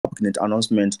cabinet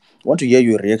announcement. I want to hear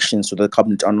your reactions to the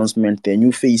cabinet announcement. The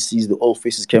new faces, the old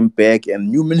faces came back, and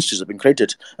new ministries have been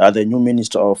created. The new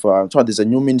minister of there's a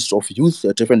new minister of youth,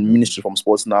 a different ministry from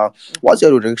sports now. What's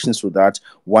your reactions to that?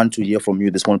 Want to hear from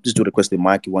you this morning. Please do request the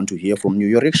mic. We want to hear from you.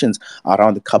 Your reactions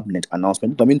around the cabinet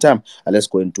announcement. In the meantime, let's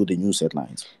go into the news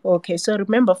headlines. Okay, so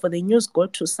remember, for the news, go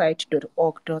to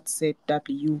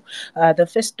site.org.zw. The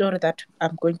first story that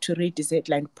I'm going to read is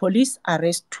headline: Police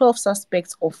arrest 12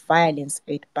 suspects of violence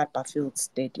at Barberfield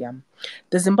Stadium.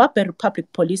 The Zimbabwe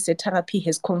Republic Police Therapy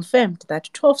has confirmed that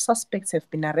 12 suspects have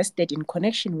been arrested in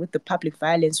connection with the public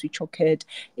violence which occurred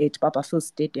at Barberfield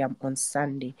Stadium on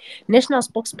Sunday. National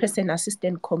spokesperson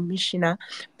Assistant Commissioner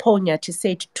Ponyati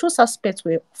said 2 suspects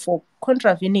were for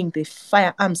contravening the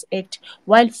Firearms Act,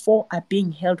 while 4 are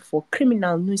being held for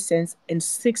criminal nuisance and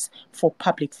 6 for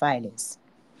public violence.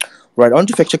 Right, I want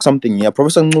to fact check something here.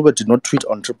 Professor Ncube did not tweet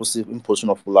on Triple C imposition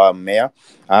of Bulawayo Mayor.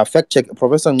 Fact check: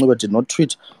 Professor Ncube did not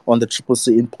tweet on the Triple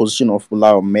C imposition of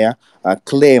Bulawayo Mayor.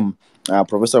 Claim: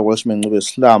 Professor Welshman Ncube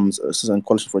slams Citizen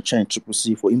Coalition for Change Triple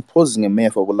C for imposing a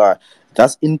mayor for Bulawayo.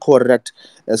 That's incorrect.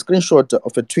 A screenshot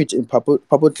of a tweet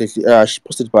publicly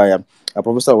posted by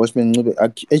Professor Welshman Ncube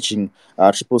urging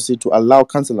Triple C to allow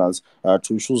councillors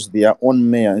to choose their own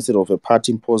mayor instead of a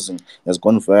party imposing has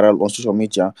gone viral on social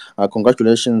media.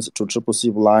 Congratulations to Triple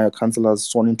C Bulawayo councillors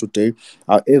sworn in today.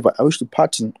 However, I wish the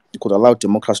party could allow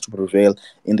democracy to prevail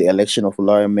in the election of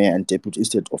Bulawayo mayor and deputy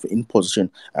instead of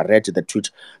imposition. I read the tweet.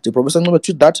 Did Professor Ncube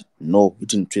tweet that? No, he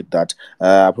didn't tweet that.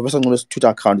 Professor Ncube's Twitter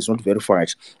account is not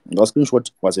verified. The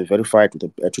screenshot was verified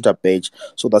with a Twitter page,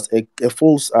 so that's a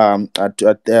false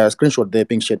screenshot there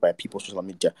being shared by people on social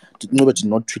media. Ncube did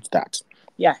not tweet that.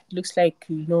 Yeah, it looks like,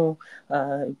 we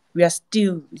are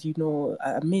still,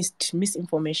 amidst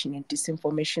misinformation and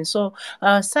disinformation. So,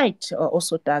 site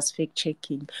also does fact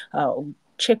checking.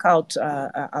 Check out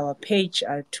our page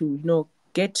to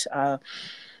get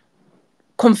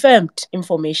confirmed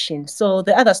information. So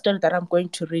the other story that I'm going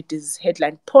to read is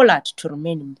headline: Pollard to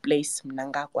remain in place,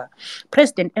 Mnangagwa.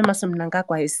 President Emerson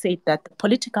Mnangagwa has said that the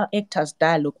political actors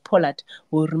dialogue Pollard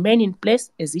will remain in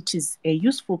place as it is a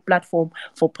useful platform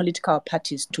for political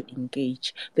parties to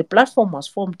engage. The platform was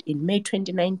formed in May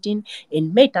 2019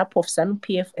 and made up of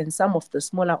ZANU-PF and some of the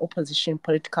smaller opposition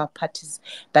political parties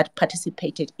that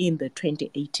participated in the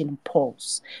 2018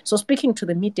 polls. So speaking to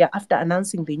the media after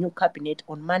announcing the new cabinet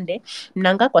on Monday,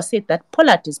 Mnangagwa said that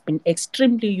Pollard has been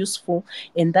extremely useful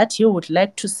and that he would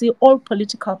like to see all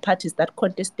political parties that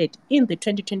contested in the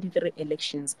 2023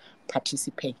 elections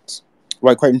participate.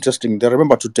 Right, quite interesting. They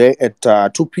remember today at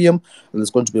 2 p.m.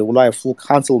 there's going to be a Bulawayo Full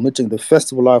Council meeting, the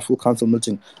first Bulawayo Full Council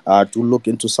meeting. To look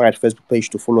into site Facebook page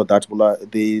to follow that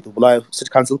the Bulawayo City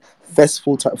Council first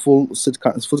full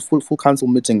council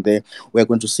meeting there. We're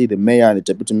going to see the mayor and the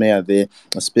deputy mayor there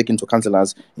speaking to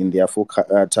councillors in their full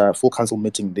council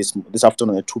meeting this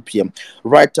afternoon at 2 p.m.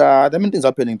 Right, there are many things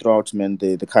happening throughout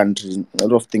the country. A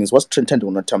lot of things. What's trending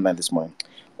on the timeline this morning?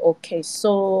 Okay,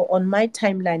 so on my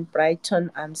timeline,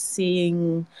 Brighton, I'm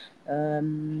seeing,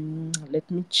 let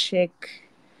me check.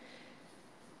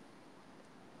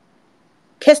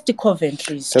 Kirsty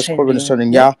Coventry is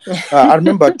trending. Yeah. I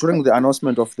remember during the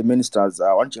announcement of the ministers,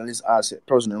 one journalist asked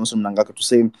President Emerson Mnangagwa to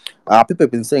say, people have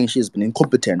been saying she has been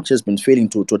incompetent, she has been failing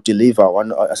to deliver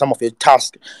some of her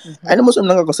tasks. And Emerson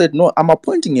Mnangagwa said, no, I'm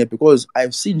appointing her because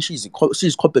I've seen she's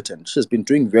competent, she's been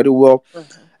doing very well.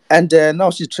 And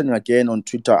now she's trending again on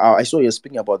Twitter. I saw you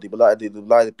speaking about the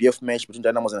BF match between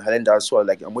Dynamos and Highlanders. So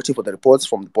I'm waiting for the reports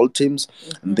from the ball teams.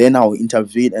 And then I'll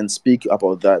intervene and speak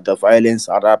about the violence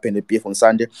that happened at BF on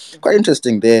Sunday. Quite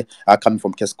interesting there, coming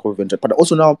from Kirsty Coventry. But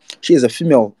also now, she is a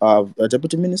female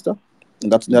deputy minister.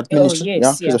 That minister,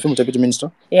 she's a female deputy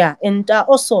minister. Yeah, and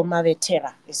also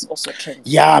Mavetera is also trending.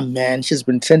 Yeah, man, she's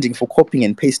been trending for copying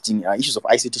and pasting issues of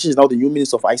ICT. She's now the new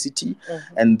minister of ICT,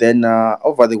 and then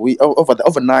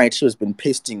overnight she has been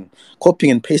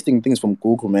copying and pasting things from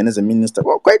Google, man, as a minister.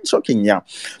 Well, quite shocking, yeah.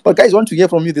 But guys, I want to hear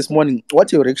from you this morning.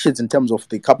 What are your reactions in terms of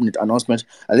the cabinet announcement?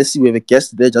 Let's see, we have a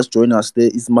guest there. Just join us.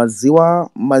 There is Maziwa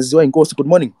Nkosi. Good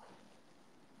morning.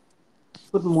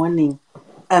 Good morning.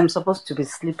 I'm supposed to be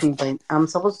sleeping, but I'm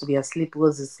supposed to be asleep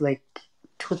because it's like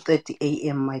 2:30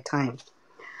 a.m. my time.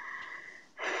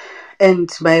 And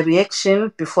my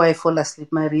reaction before I fall asleep,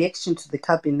 my reaction to the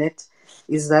cabinet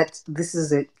is that this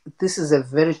is a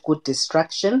very good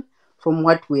distraction from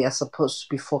what we are supposed to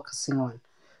be focusing on.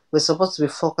 We're supposed to be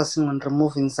focusing on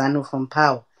removing ZANU from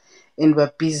power, and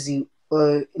we're busy.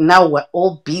 Now we're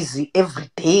all busy every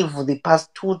day for the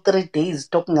past 2-3 days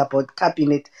talking about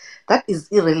cabinet. That is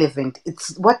irrelevant.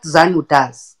 It's what ZANU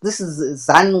does. This is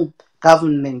ZANU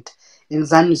government, and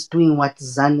ZANU is doing what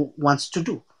ZANU wants to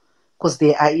do. because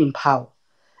they are in power.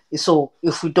 So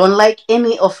if we don't like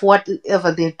any of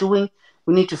whatever they're doing,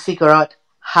 we need to figure out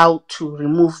how to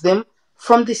remove them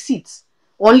from the seats.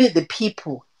 Only the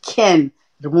people can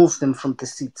remove them from the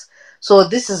seats. So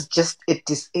this is just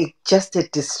just a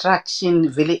distraction.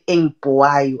 Very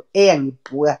engboayo,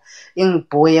 engboa.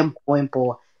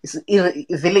 It's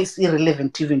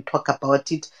irrelevant to even talk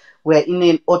about it. We're in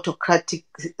an autocratic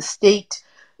state,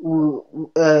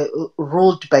 uh,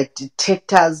 ruled by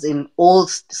dictators and all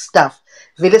stuff.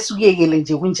 Vele sikuyekele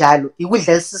nje kunjalo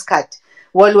ikudlalisa isikhathi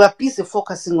while we are busy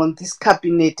focusing on this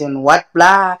cabinet and what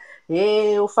blah,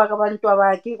 hey ufaka abantu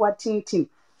abakhe kwathini thini,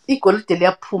 igolide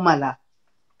liyaphuma la.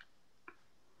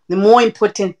 The more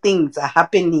important things are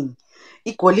happening.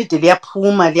 Igolide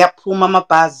liyaphuma,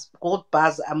 amabhasi, gold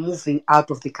bars are moving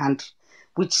out of the country,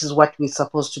 which is what we're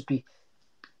supposed to be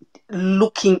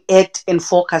looking at and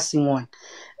focusing on.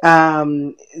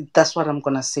 That's what I'm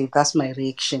gonna say. That's my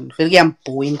reaction. Very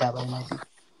boring.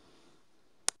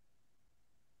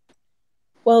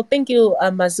 Well, thank you,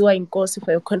 Maziwa Inkosi,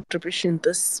 for your contribution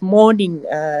this morning.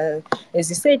 As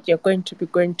you said, you're going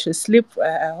to sleep.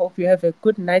 I hope you have a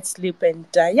good night's sleep. And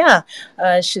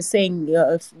she's saying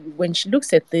when she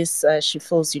looks at this, she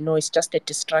feels, it's just a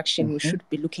distraction. We should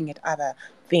be looking at other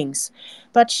things.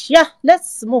 But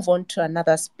let's move on to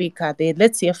another speaker there.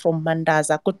 Let's hear from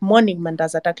Mandaza. Good morning,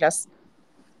 Mandaza Douglas.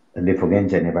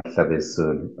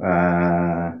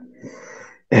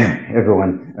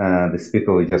 Everyone, the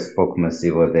speaker we just spoke,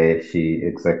 Masivo, there, she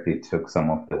exactly took some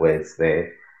of the words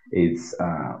there. It's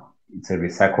a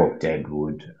recycle of dead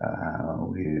wood.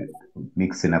 We're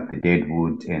mixing up the dead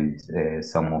wood and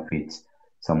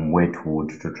some wet wood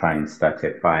to try and start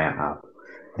a fire up.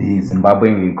 The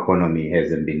Zimbabwean economy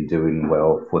hasn't been doing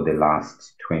well for the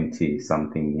last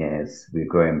 20-something years. We're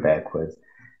going backwards.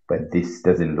 But this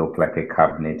doesn't look like a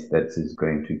cabinet that is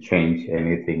going to change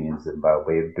anything in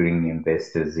Zimbabwe, bring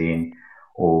investors in,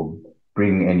 or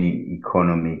bring any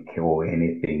economic or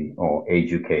anything or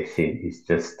education. It's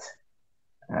just,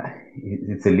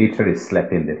 it's a literally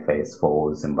slap in the face for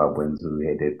all Zimbabweans who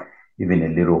had even a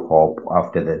little hope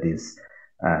after these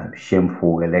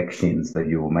shameful elections, that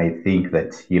you might think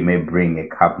that you may bring a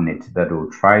cabinet that will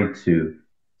try to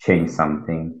change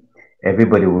something.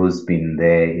 Everybody who's been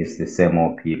there is the same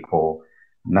old people.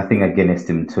 Nothing against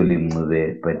him,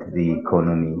 but the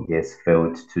economy has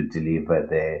failed to deliver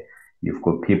there. You've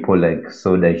got people like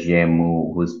Soda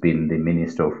Jemu, who's been the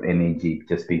Minister of Energy,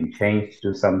 just been changed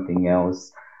to something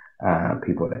else.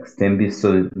 People like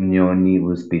Stembiso Nyoni,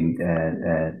 who's been,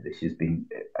 she's been,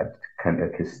 I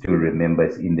can still remember,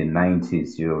 in the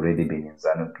 90s, you've already been in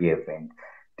ZANU-PF and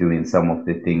doing some of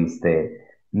the things there.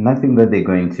 Nothing that they're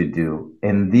going to do.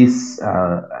 And this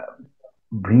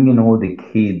bringing all the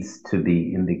kids to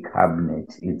be in the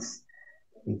cabinet, it's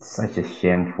such a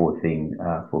shameful thing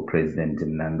for President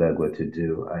Mnangagwa to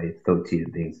do. I thought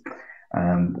things.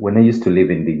 When I used to live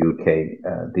in the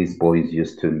UK, these boys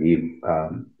used to live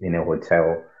in a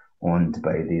hotel owned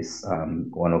by this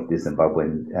one of the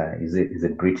Zimbabwean, is a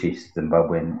British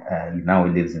Zimbabwean, now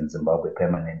he lives in Zimbabwe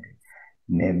permanently,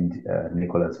 named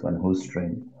Nicholas van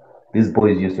Hoostrein. These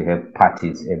boys used to have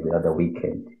parties every other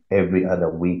weekend. Every other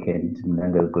weekend,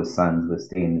 Mnangagwa's sons were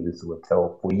staying in this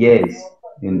hotel for years.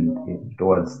 It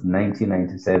was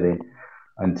 1997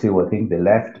 until I think they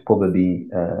left, probably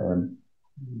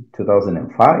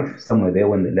 2005, somewhere there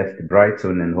when they left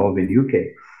Brighton and Hove in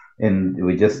UK. And they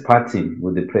were just partying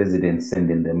with the president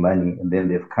sending them money. And then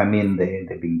they've come in there,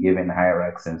 they've been given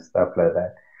hierarchs and stuff like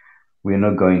that. We're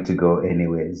not going to go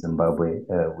anywhere, Zimbabwe,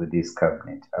 with this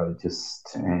cabinet. I would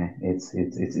just, it's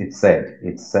sad.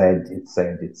 It's sad. It's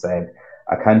sad. It's sad.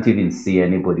 I can't even see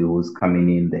anybody who's coming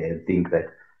in there and think that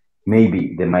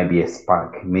maybe there might be a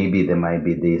spark. Maybe there might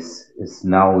be this. It's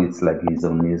like he's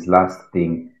on his last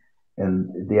thing.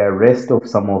 And the arrest of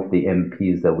some of the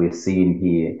MPs that we're seeing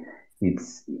here,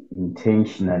 it's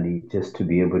intentionally just to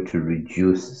be able to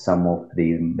reduce some of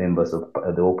the members of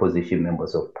the opposition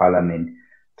members of parliament,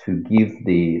 to give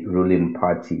the ruling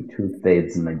party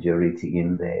 2/3 majority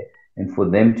in there, and for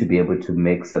them to be able to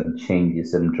make some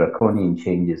changes, some draconian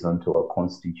changes onto our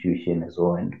constitution as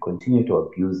well, and continue to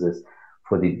abuse us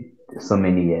for so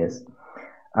many years.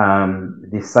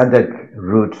 The SADC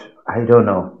route, I don't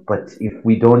know, but if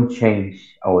we don't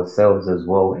change ourselves as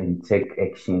well and take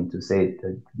action to say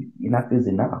that enough is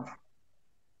enough,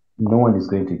 no one is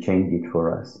going to change it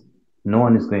for us. No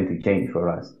one is going to change for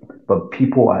us. But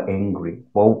people are angry.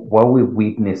 What we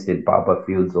witnessed at Barber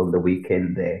Fields on the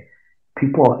weekend there,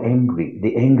 people are angry.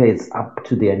 The anger is up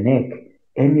to their neck.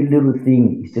 Any little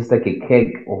thing is just like a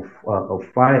keg of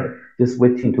fire, just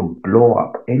waiting to blow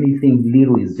up. Anything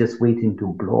little is just waiting to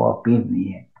blow up in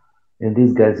the air. And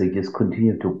these guys will just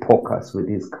continue to poke us with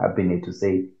this cabinet to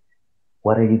say,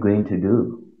 what are you going to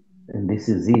do? And this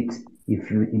is it. If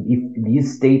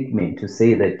this statement to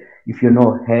say that if you're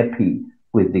not happy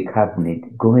with the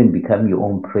cabinet, go and become your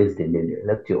own president and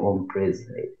elect your own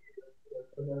president.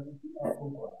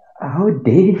 How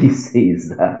dare he says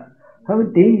that? How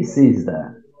dare he says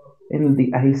that? And the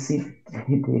IC,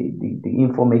 the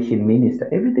information minister,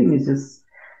 everything is just,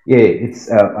 yeah, it's,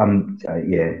 I'm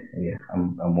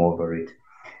over it.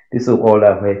 This is all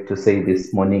I have to say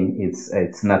this morning.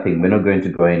 It's nothing. We're not going to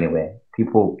go anywhere.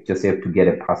 People just have to get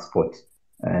a passport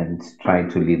and try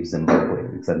to leave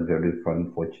Zimbabwe. It's very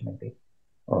unfortunately.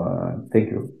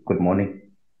 Thank you. Good morning.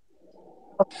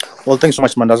 Well, thanks so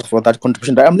much, Mandaza, for that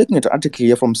contribution. I'm looking at an article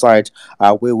here from site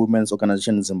where women's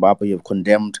organization in Zimbabwe have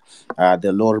condemned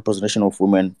the low representation of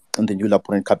women in the newly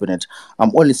appointed cabinet.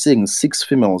 I'm only seeing 6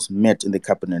 females met in the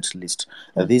cabinet list.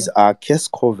 These are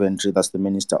Kes Coventry, that's the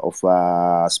Minister of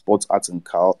Sports, Arts and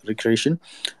Recreation.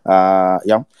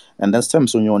 And then Sam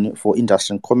Sonyoni for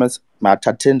Industry and Commerce,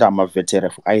 Tatenda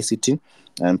Mavetere for ICT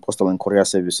and Postal and Courier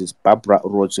Services, Barbara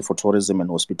Roach for Tourism and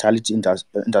Hospitality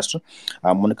Industry,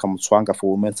 Monica Mutswanga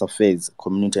for Women's Affairs,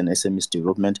 Community and SMEs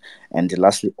Development, and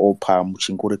lastly, Opa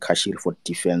Muchinguri Kashiri for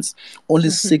Defense. Only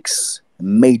 6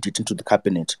 made it into the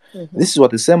cabinet. This is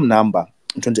what the same number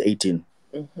in 2018.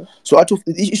 So out of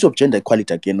the issue of gender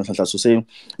equality again, so saying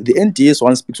the NDS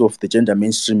one speaks of the gender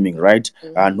mainstreaming, right?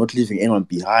 Not leaving anyone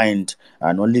behind,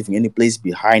 not leaving any place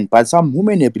behind. But some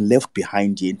women have been left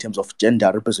behind here in terms of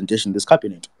gender representation in this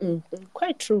cabinet.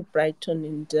 Quite true, Brighton.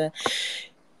 And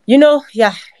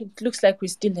it looks like we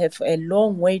still have a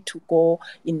long way to go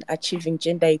in achieving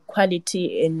gender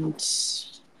equality. And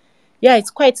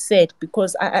it's quite sad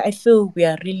because I feel we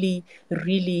are really,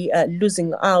 really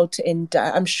losing out. And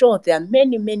I'm sure there are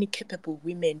many, many capable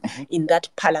women in that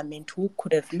parliament who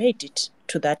could have made it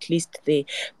to that list there.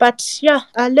 But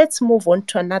let's move on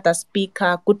to another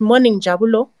speaker. Good morning,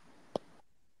 Jabulo.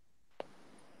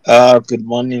 Good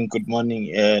morning,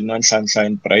 Nonhlanhla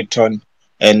in Brighton,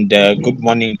 and good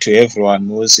morning to everyone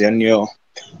who's in your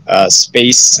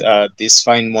space this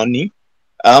fine morning.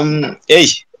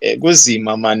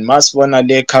 Kuzima man, masibona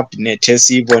le cabinet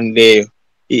esiyibonileyo,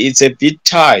 it's a bit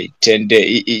tight, and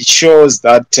it shows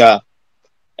that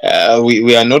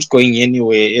we are not going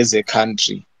anywhere as a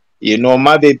country.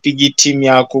 Mabe pigi team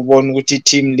yakho ubona ukuthi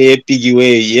team le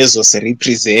epikiweyo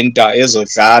yezosirepresenta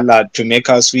ezodlala to make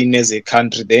us win as a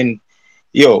country, then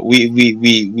we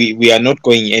are not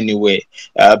going anywhere,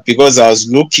 because I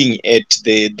was looking at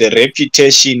the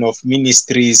reputation of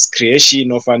ministries,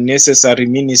 creation of unnecessary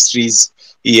ministries.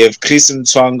 You have Chris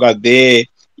Mtswanga there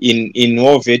in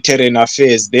war veteran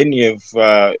affairs, then you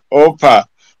have Opa,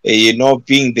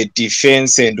 being the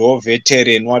defense and war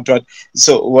veteran, what.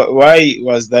 So why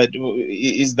was that?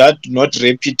 Is that not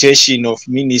reputation of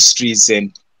ministries?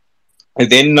 And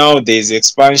then now there's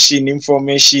expansion,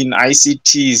 information,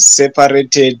 ICT is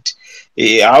separated.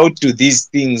 How do these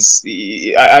things?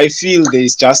 I feel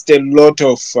there's just a lot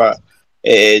of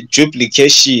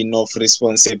duplication of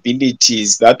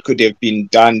responsibilities that could have been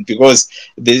done, because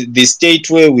the state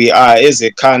where we are as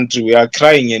a country, we are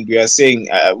crying and we are saying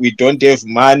we don't have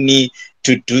money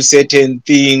to do certain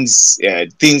things.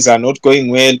 Things are not going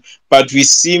well, but we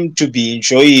seem to be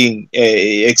enjoying,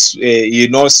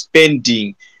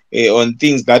 spending on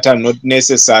things that are not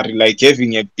necessary, like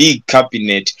having a big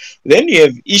cabinet. Then you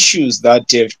have issues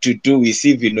that have to do with,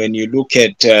 even when you look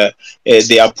at the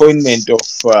appointment of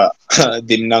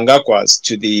the Mnangagwas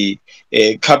to the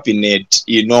cabinet,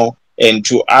 and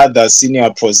to other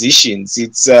senior positions.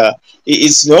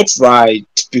 It's not right,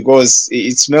 because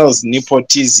it smells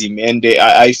nepotism, and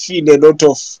I feel a lot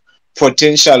of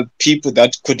potential people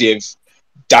that could have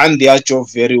done their job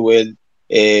very well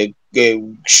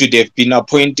should have been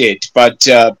appointed, but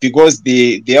because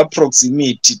their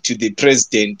proximity to the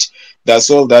president, that's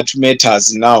all that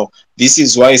matters now. This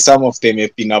is why some of them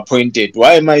have been appointed.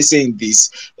 Why am I saying this?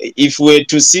 If we were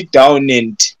to sit down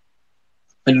and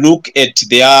look at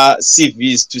their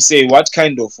CVs to say what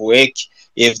kind of work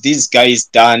have these guys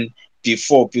done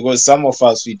before, because some of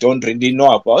us, we don't really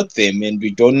know about them and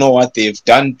we don't know what they've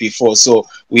done before, so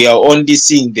we are only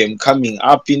seeing them coming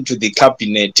up into the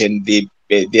cabinet, and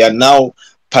they are now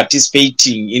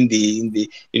participating in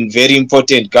very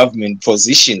important government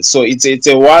positions. So it's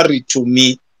a worry to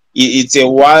me. It's a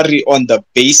worry on the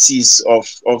basis of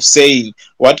saying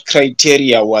what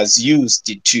criteria was used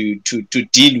to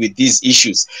deal with these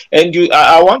issues. And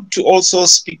I want to also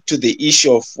speak to the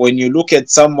issue of, when you look at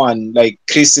someone like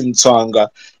Chris Mtswanga,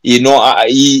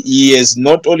 he has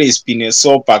not always been a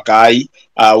sober guy.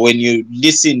 when you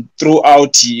listen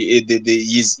throughout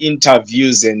his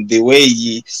interviews and the way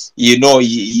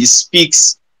he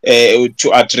speaks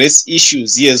to address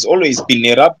issues, he has always been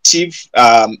eruptive,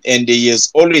 and he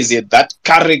has always had that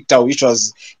character which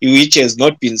has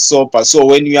not been sober. So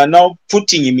when you are now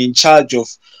putting him in charge of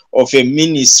a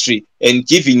ministry and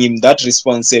giving him that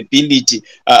responsibility,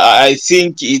 I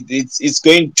think it's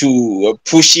going to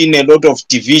push in a lot of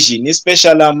division,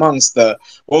 especially amongst the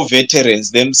veterans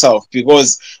themselves,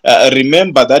 because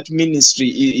remember that ministry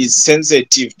is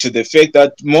sensitive to the fact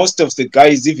that most of the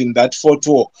guys, even that fought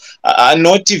war, are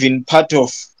not even part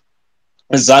of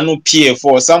ZANU-PF,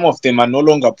 or some of them are no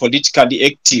longer politically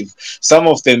active. Some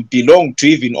of them belong to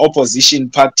even opposition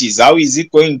parties. How is he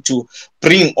going to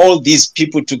bring all these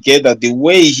people together the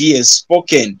way he has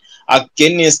spoken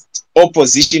against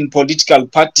opposition political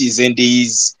parties, and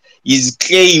his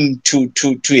claim to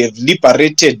have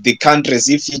liberated the country as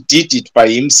if he did it by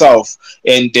himself,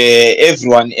 and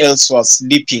everyone else was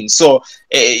sleeping? So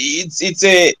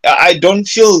I don't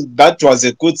feel that was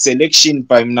a good selection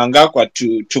by Mnangagwa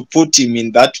to put him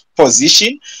in that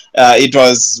position. It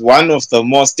was one of the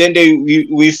most, and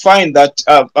we find that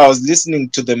I was listening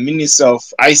to the Minister of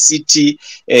ICT,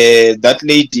 that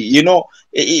lady,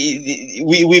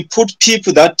 we put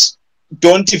people that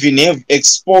don't even have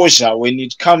exposure when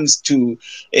it comes to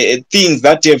things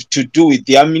that have to do with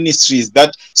their ministries.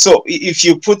 That so if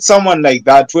you put someone like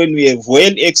that, when we have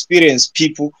well experienced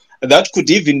people that could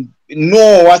even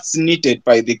know what's needed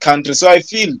by the country. So I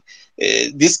feel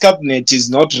this cabinet is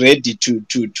not ready to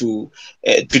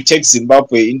take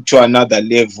Zimbabwe into another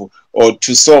level or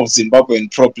to solve Zimbabwean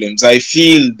problems. I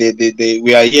feel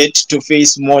we are yet to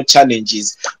face more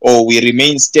challenges, or we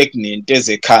remain stagnant as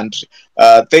a country.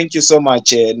 Thank you so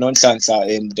much,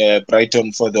 Nonhlanhla and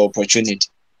Brighton, for the opportunity.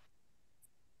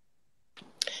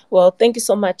 Well, thank you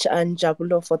so much,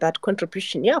 Njabulo, for that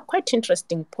contribution. Yeah, quite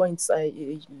interesting points,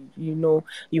 you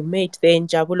made there,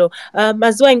 Njabulo.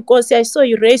 Maziwa Nkosi, I saw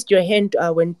you raised your hand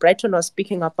when Brighton was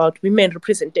speaking about women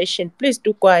representation. Please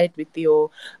do go ahead with your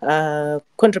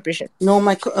contribution. No,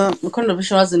 my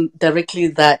contribution wasn't directly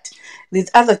that. The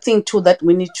other thing, too, that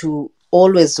we need to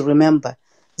always remember,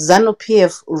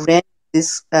 ZANU-PF ran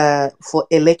this for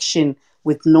election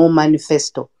with no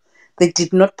manifesto. They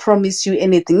did not promise you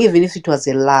anything, even if it was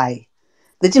a lie.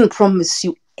 They didn't promise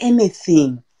you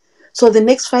anything. So the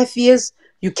next 5 years,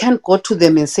 you can't go to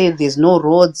them and say there's no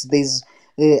roads, the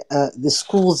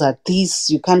schools are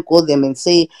this. You can't go them and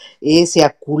say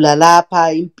siyagula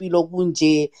lapha impilo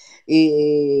kunje,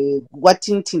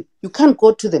 you can't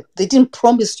go to them. They didn't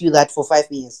promise you that for 5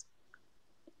 years.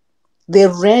 They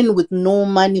ran with no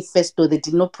manifesto. They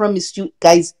did not promise you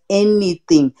guys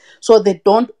anything. So they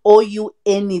don't owe you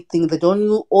anything. They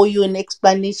don't owe you an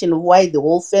explanation of why the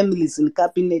whole family is in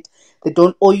cabinet. They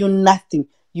don't owe you nothing.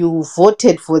 You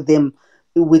voted for them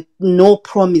with no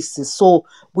promises. So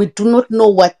we do not know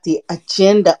what the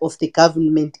agenda of the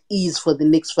government is for the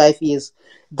next 5 years.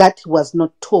 That was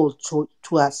not told to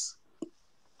us.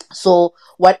 So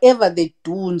whatever they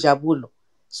do, Njabulo,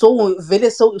 so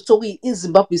we in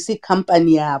Zimbabwe see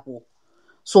company yabo.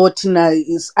 So tina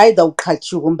is either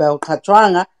uqhatshiwe kumbe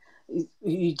awuqhatshwanga.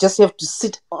 You just have to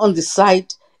sit on the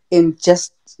side and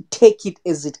just take it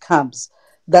as it comes.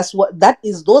 These are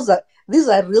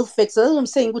real facts. That's what I'm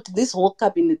saying. This whole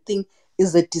cabinet thing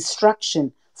is a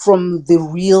distraction from the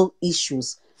real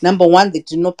issues. Number one, they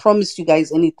did not promise you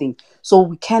guys anything. So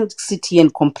we can't sit here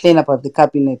and complain about the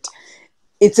cabinet.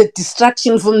 It's a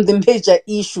distraction from the major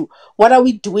issue. What are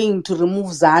we doing to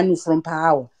remove ZANU from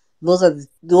power? Those are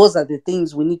the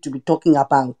things we need to be talking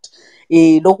about.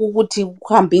 It's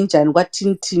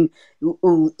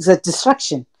a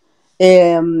distraction.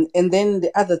 And then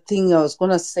the other thing I was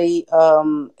gonna say,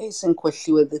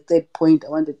 the third point I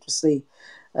wanted to say.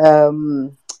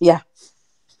 Yeah,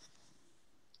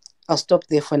 I'll stop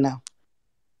there for now.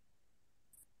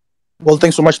 Well,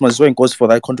 thanks so much, Maziwa Nkosi, for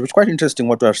that contribution. Quite interesting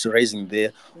what we're raising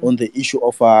there on the issue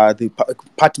of the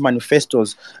party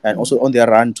manifestos and also on their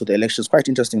run to the elections. Quite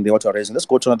interesting there what we're raising. Let's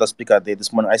go to another speaker there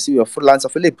this morning. I see you're freelancer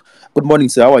Philip. Good morning,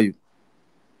 sir. How are you?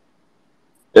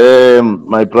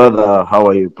 My brother, how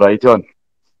are you, Brighton?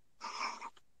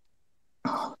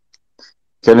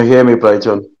 Can you hear me,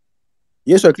 Brighton?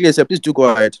 Yes, you're clear, sir. Please do go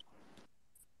ahead.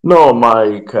 No,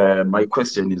 my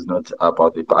question is not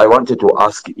about it. I wanted to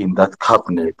ask in that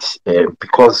cabinet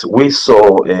because we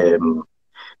saw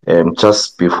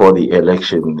just before the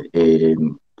election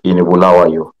in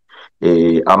Bulawayo,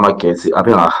 Amagetsi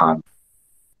abengahambi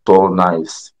so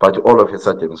nice, but all of a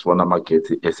sudden it's one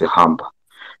Amagetsi as a hamba.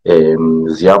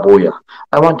 Ziyabuya.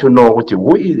 I want to know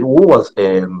who was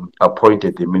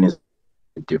appointed the Minister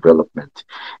of Development.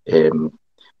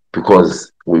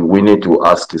 because we need to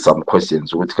ask some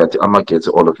questions. With Amaget's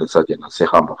all of a sudden,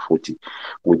 Sehamba Futi,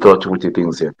 we thought with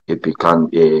things it become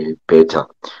better.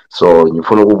 So, you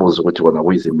follow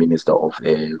who is the Minister of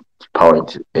Power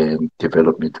and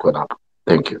Development.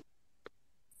 Thank you.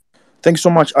 Thank you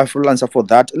so much, Freelancer, for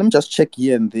that. Let me just check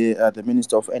here and the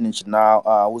Minister of Energy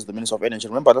now. Who's the Minister of Energy?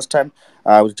 Remember last time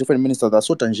with different ministers, that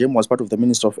Sotanjem was part of the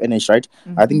Minister of Energy, right?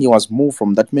 I think he was moved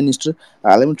from that ministry.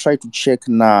 Let me try to check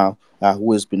now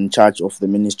who has been in charge of the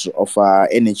Ministry of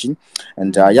Energy.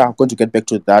 And yeah, I'm going to get back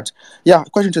to that. Yeah,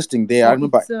 quite interesting there. I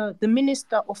remember the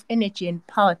Minister of Energy and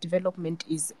Power Development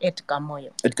is Edgar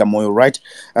Moyo. Edgar Moyo, right?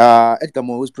 Edgar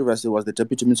Moyo, who previously was the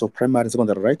Deputy Minister of Primary and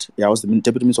Secondary, right? Yeah, was the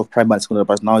Deputy Minister of Primary and Secondary,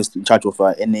 but now he's in charge of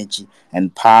energy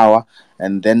and power.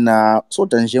 And then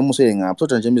Sotanjem saying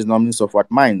Sotanjem is now Minister of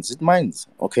what? Mines. It mines.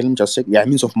 Okay, let me just check. Yeah,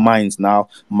 Minister of Mines now.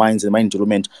 Mines and Mine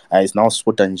Development is now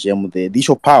Sotanjem. The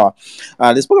issue of power.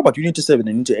 They spoke about Unity 7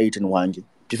 and Unity 8 and 1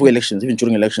 before elections, even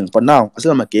during elections. But now, I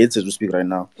still am against as we speak right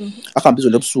now. I can't be so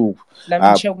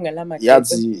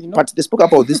but they spoke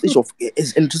about this issue of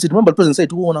electricity. Remember, the president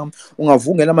said, what?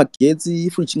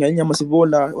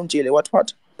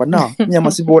 But now,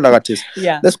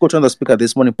 yeah. Let's go to another speaker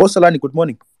this morning. Posalani, good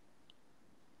morning.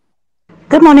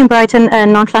 Good morning, Brighton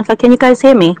and Nonhlanhla. Can you guys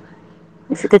hear me?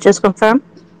 If you could just confirm.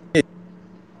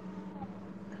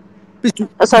 Please do.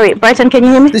 Sorry, Brighton, can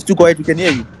you hear me? Please do go ahead. We can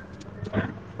hear you.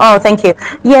 Oh, thank you.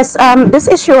 Yes, this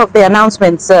issue of the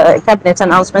announcements, cabinet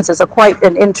announcements, is quite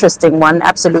an interesting one,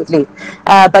 absolutely.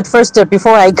 But first,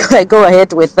 before I go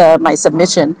ahead with my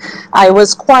submission, I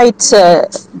was quite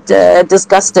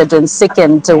disgusted and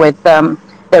sickened with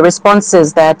the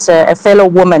responses that a fellow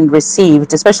woman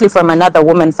received, especially from another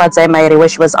woman, Fadzai Mairi, where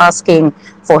she was asking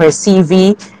for her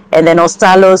CV, and then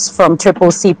Ostalos from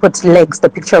Triple C put legs, the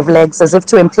picture of legs, as if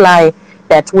to imply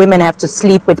that women have to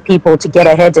sleep with people to get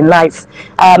ahead in life.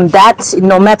 That,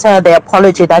 no matter the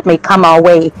apology that may come our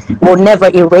way, will never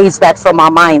erase that from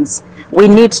our minds. We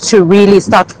need to really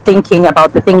start thinking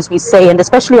about the things we say, and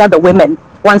especially other women,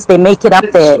 once they make it up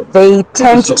there, they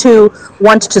tend to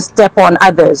want to step on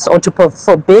others or to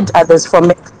forbid others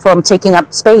from taking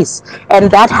up space. And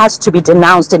that has to be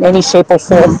denounced in any shape or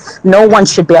form. No one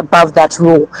should be above that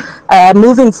rule.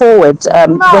 Moving forward,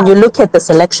 when you look at the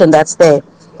selection that's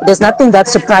there's nothing that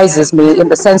surprises me, in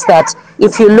the sense that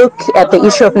if you look at the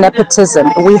issue of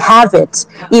nepotism, we have it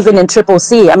even in Triple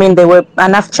C. I mean, there were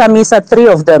enough Chamisa, 3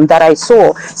 of them that I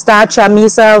saw. Star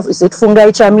Chamisa, is it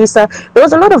Fungai Chamisa? There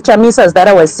was a lot of Chamisas that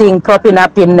I was seeing propping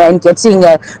up in and getting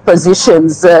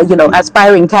positions,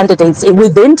 aspiring candidates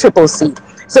within Triple C.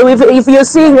 So if you're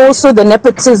seeing also the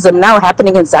nepotism now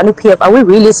happening in ZANU-PF, are we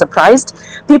really surprised?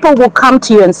 People will come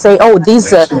to you and say, oh,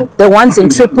 these are the ones in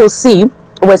Triple C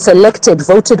were selected,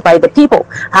 voted by the people.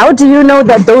 How do you know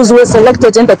that those who were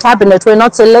selected in the cabinet were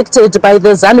not selected by the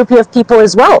ZANU-PF people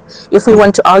as well, if we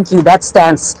want to argue that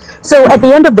stance? So at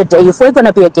the end of the day, if we're going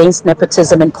to be against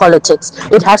nepotism in politics,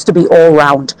 it has to be all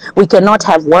round. We cannot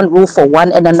have one rule for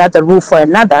one and another rule for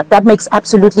another. That makes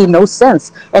absolutely no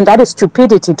sense. And that is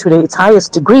stupidity to its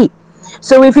highest degree.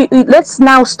 So let's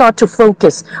now start to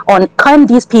focus on, can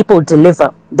these people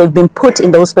deliver? They've been put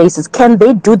in those spaces. Can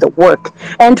they do the work?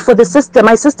 And for the sister,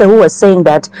 my sister who was saying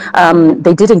that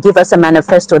they didn't give us a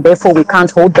manifesto, therefore we can't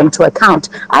hold them to account.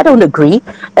 I don't agree.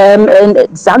 And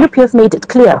ZANU-PF made it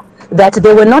clear that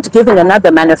they were not giving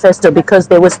another manifesto because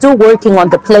they were still working on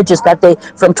the pledges that they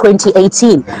from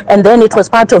 2018, and then it was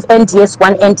part of NDS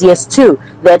 1, NDS 2,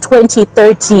 their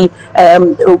 2030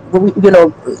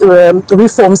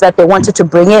 reforms that they wanted to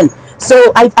bring in.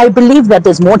 So I believe that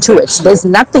there's more to it. There's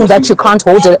nothing that you can't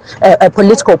hold a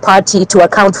political party to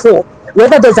account for.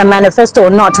 Whether there's a manifesto or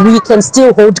not, we can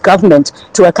still hold government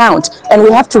to account, and we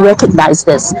have to recognize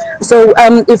this. So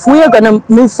if we are going to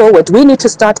move forward, we need to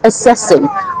start assessing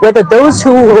whether those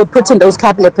who were put in those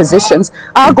cabinet positions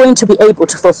are going to be able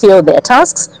to fulfill their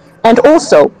tasks. And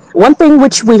also, one thing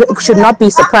which we should not be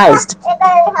surprised,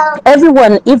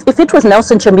 everyone, if it was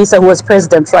Nelson Chamisa who was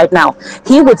president right now,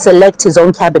 he would select his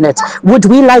own cabinet. Would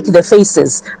we like the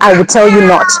faces? I would tell you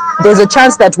not. There's a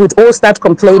chance that we'd all start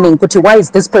complaining, but why is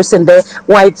this person there?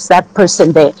 Why is that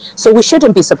person there? So we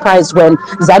shouldn't be surprised when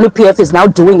ZANU-PF is now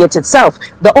doing it itself.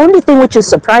 The only thing which will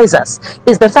surprise us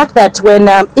is the fact that when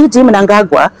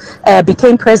Mnangagwa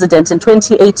became president in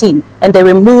 2018 and they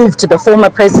removed the former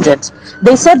president,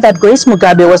 they said that Grace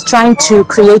Mugabe was trying to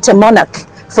create a monarch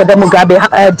for the Mugabe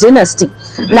dynasty.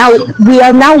 Now, we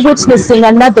are now witnessing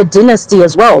another dynasty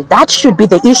as well. That should be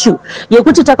the issue.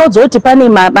 Yekuti takaudzoti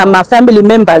pane ma family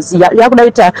members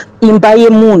yakudaita imba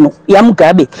yemunhu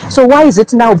yaMugabe. So why is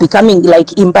it now becoming like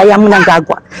imba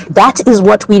yaMnangagwa? That is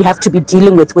what we have to be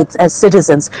dealing with as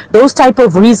citizens. Those type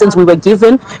of reasons we were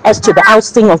given as to the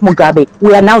ousting of Mugabe,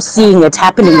 we are now seeing it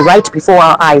happening right before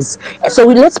our eyes. So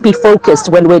let's be focused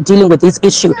when we're dealing with this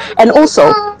issue. And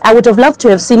also, I would have loved to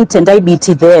have seen Tendai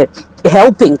BT there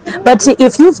helping. But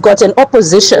if you've got an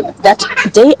opposition that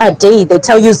day a day they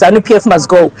tell you ZANU-PF must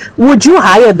go, would you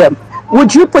hire them?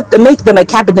 Would you make them a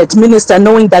cabinet minister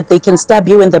knowing that they can stab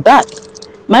you in the back?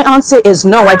 My answer is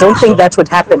no, I don't think that would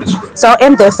happen. So I'll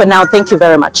end there for now. Thank you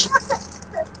very much.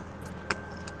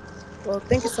 Well,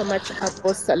 thank you so much,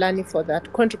 Boss Salani, for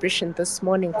that contribution this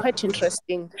morning. Quite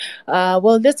interesting.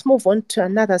 Well, let's move on to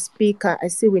another speaker. I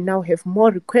see we now have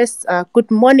more requests. Good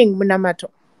morning,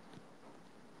 Munamato.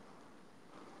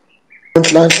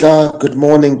 Good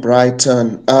morning,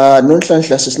 Brighton. Brighton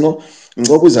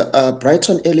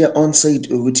earlier on said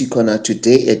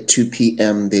today at 2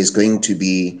 p.m. there's going to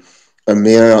be a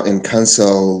mayor and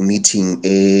council meeting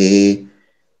a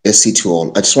city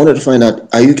hall. I just wanted to find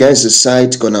out, are you guys the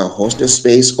site gonna host the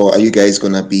space, or are you guys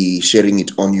gonna be sharing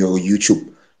it on your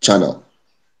YouTube channel?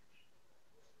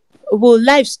 We'll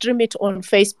live stream it on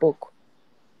Facebook.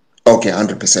 Okay,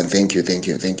 100%. Thank you.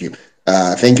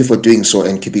 Thank you for doing so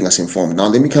and keeping us informed. Now,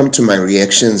 let me come to my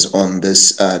reactions on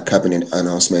this cabinet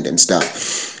announcement and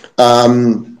stuff.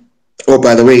 Oh,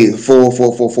 by the way, for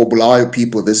Bulawayo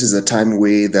people, this is a time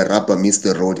where the rubber meets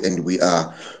the road and we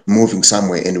are moving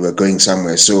somewhere and we're going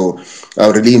somewhere. So I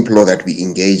would really implore that we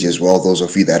engage as well, those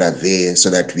of you that are there, so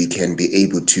that we can be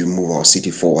able to move our city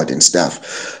forward and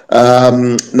stuff.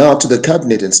 Now to the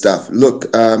cabinet and stuff.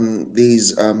 Look,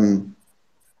 there's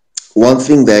one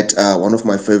thing that one of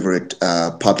my favorite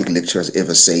public lecturers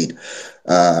ever said,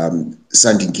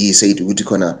 Sandingi said,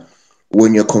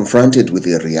 when you're confronted with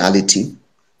a reality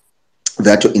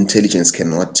that your intelligence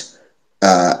cannot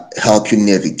help you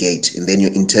navigate, and then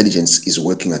your intelligence is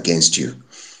working against you,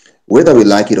 whether we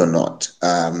like it or not,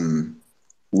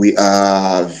 we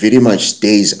are very much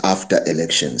days after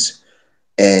elections,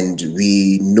 and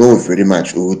we know very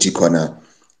much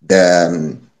the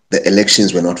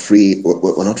elections were not free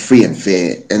and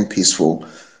fair and peaceful,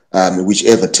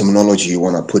 whichever terminology you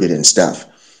want to put it and stuff.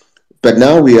 But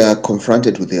now we are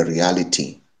confronted with a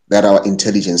reality that our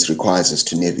intelligence requires us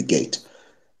to navigate.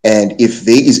 And if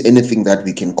there is anything that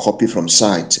we can copy from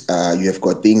site, you have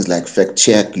got things like fact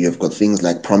check, you have got things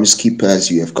like promise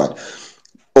keepers, you have got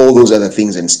all those other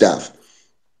things and stuff.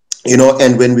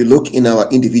 And when we look in our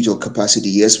individual capacity,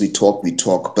 yes, we talk,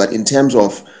 but in terms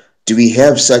of, do we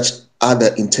have such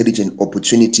other intelligent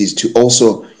opportunities to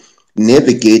also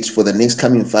navigate for the next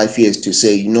coming 5 years to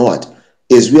say, you know what,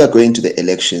 as we are going to the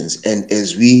elections and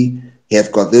as we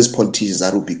have got these politicians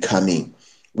that will be coming,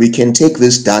 we can take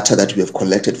this data that we have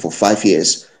collected for 5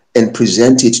 years and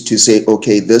present it to say,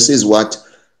 okay, this is what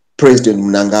President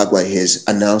Mnangagwa has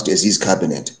announced as his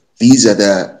cabinet. These are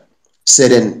the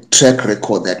certain track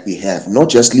record that we have. Not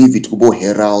just leave it to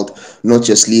Herald, not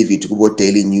just leave it to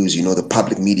Daily News, the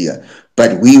public media,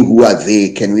 but we who are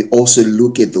there, can we also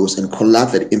look at those and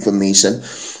collect that information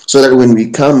so that when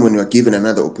we're given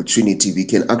another opportunity, we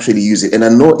can actually use it. And I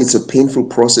know it's a painful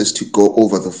process to go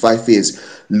over the 5 years,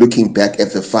 looking back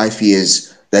at the 5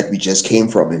 years that we just came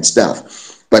from and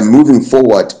stuff. But moving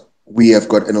forward, we have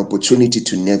got an opportunity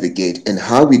to navigate, and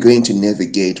how we're going to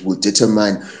navigate will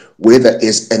determine whether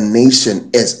as a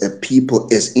nation, as a people,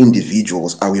 as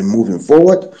individuals, are we moving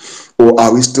forward, or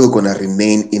are we still going to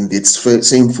remain in this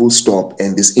same full stop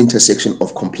and this intersection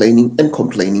of complaining and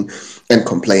complaining and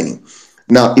complaining?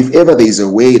 Now, if ever there is a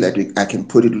way that I can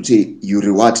put it to say, you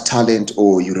reward talent,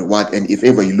 or you reward, and if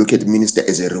ever you look at the minister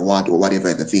as a reward or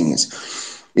whatever the thing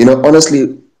is,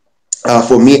 honestly,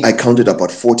 for me, I counted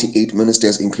about 48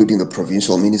 ministers, including the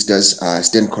provincial ministers. I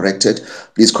stand corrected.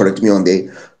 Please correct me on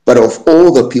there. But of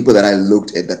all the people that I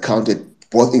looked at that counted,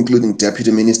 both including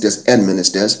deputy ministers and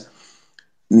ministers,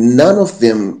 none of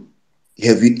them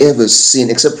have you ever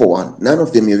seen, except for one, none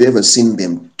of them have ever seen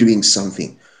them doing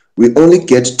something. We only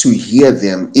get to hear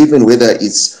them, even whether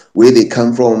it's where they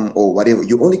come from or whatever,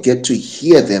 you only get to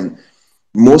hear them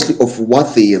mostly of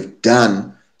what they have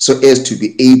done, so as to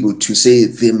be able to say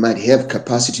they might have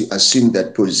capacity to assume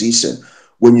that position.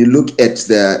 When you look at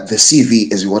the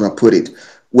CV, as you want to put it,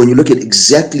 when you look at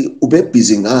exactly Ube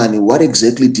Bizingani, what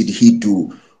exactly did he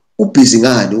do?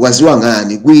 Ubizingani,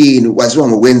 waziwangani, kwini,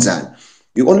 waziwangwenzani.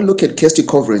 You only look at Kirsty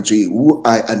Coventry, who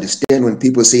I understand when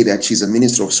people say that she's a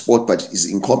minister of sport, but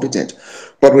is incompetent.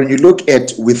 But when you look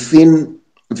at within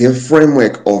the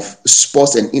framework of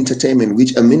sports and entertainment,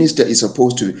 which a minister is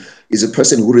supposed to, is a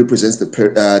person who represents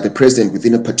the president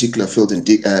within a particular field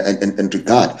and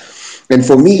regard. And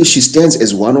for me, she stands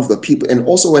as one of the people. And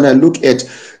also, when I look at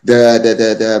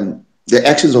the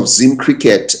actions of Zim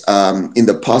cricket in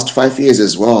the past 5 years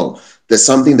as well, there's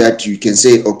something that you can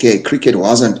say, okay, cricket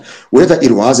wasn't, whether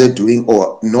it was her doing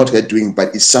or not her doing,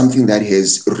 but it's something that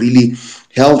has really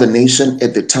held the nation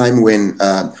at the time when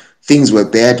things were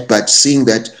bad. But seeing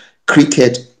that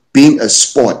cricket being a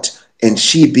sport and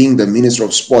she being the minister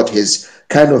of sport has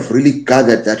kind of really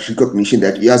gathered that recognition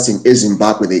that yes, in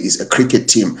Zimbabwe there is a cricket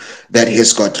team that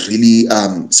has got really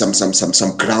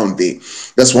some ground there.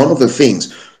 That's one of the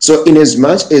things. So in as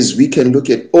much as we can look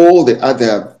at all the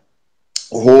other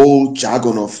whole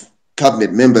jargon of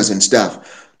cabinet members and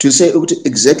stuff to say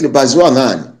exactly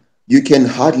Bazwangan, you can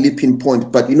hardly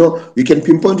pinpoint, but you can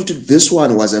pinpoint to this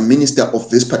one was a minister of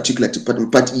this particular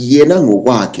department, but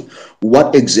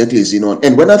what exactly is in on?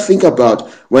 And when I think about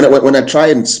when I try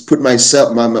and put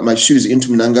myself my shoes into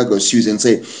Mnangagwa's shoes and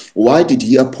say, why did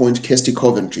he appoint Kirsty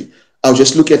Coventry? I'll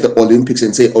just look at the Olympics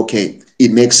and say, okay,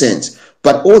 it makes sense.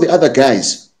 But all the other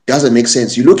guys, doesn't make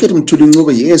sense. You look at him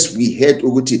Tulungoba, yes, we had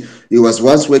Uguti, he was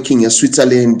once working in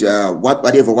Switzerland,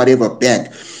 whatever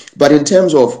bank. But in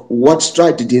terms of what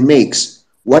stride did he make,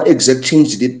 what exact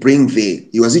change did it bring there?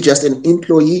 Was he just an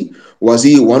employee? Was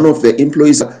he one of the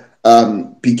employees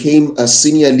became a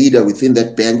senior leader within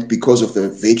that bank because of the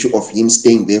virtue of him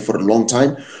staying there for a long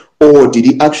time? Or did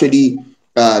he actually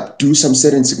do some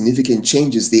certain significant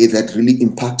changes there that really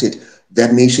impacted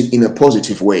that nation in a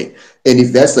positive way? And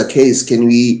if that's the case, can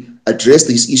we address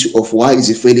this issue of why is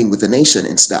he failing with the nation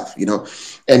and stuff,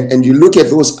 and you look at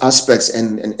those aspects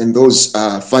and those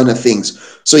finer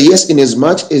things. So yes, in as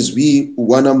much as we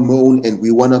want to moan and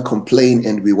we want to complain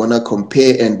and we want to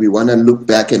compare and we want to look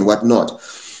back and whatnot,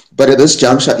 but at this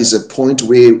juncture is a point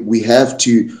where we have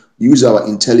to use our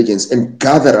intelligence and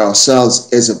gather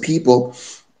ourselves as a people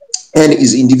and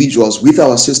as individuals with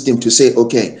our system to say,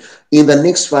 okay, in the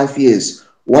next 5 years,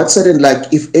 what certain,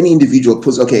 like if any individual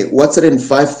puts, okay, what certain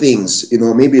 5 things,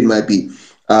 maybe it might be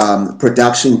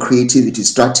production, creativity,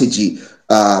 strategy,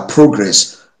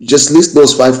 progress, just list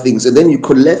those 5 things, and then you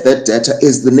collect that data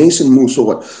as the nation moves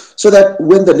forward, so that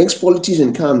when the next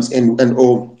politician comes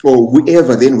or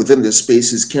whoever then within the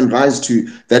spaces can rise to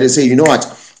that and say, you know what,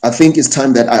 I think it's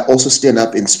time that I also stand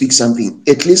up and speak something.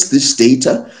 At least this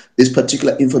data, this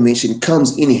particular information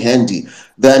comes in handy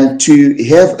than to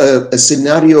have a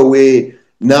scenario where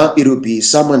now it will be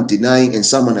someone denying and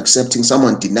someone accepting,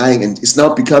 someone denying, and it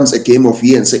now becomes a game of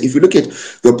ye and say. If you look at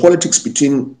the politics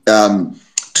between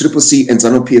Triple C and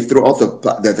ZANU-PF throughout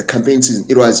the campaign season,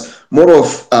 it was more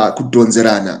of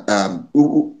kudonzerana.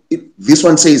 This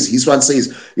one says, his one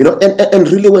says,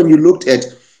 and really when you looked at,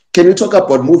 can we talk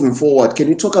about moving forward? Can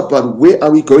we talk about where are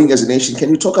we going as a nation?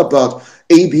 Can we talk about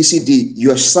A, B, C, D?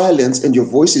 Your silence and your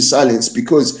voice is silenced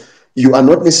because you are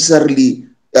not necessarily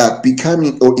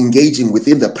becoming or engaging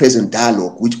within the present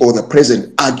dialogue, or the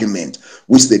present argument,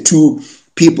 which the two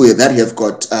people that have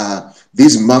got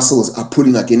these muscles are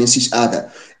pulling against each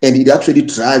other. And it actually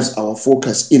drives our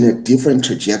focus in a different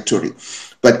trajectory.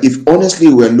 But if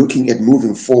honestly we're looking at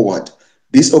moving forward,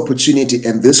 this opportunity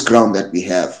and this ground that we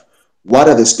have, what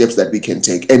are the steps that we can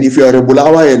take? And if you're a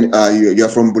Bulawa and you're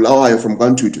from Bulawa, you're from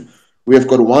Gantutu, we have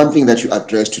got one thing that you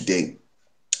addressed today,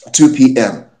 2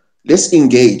 p.m. Let's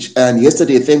engage. And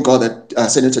yesterday, thank God that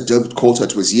Senator David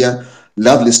Coulthard was here.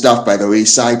 Lovely stuff, by the way,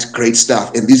 site, great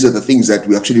stuff. And these are the things that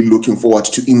we're actually looking forward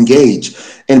to engage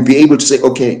and be able to say,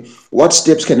 okay, what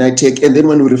steps can I take? And then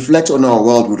when we reflect on our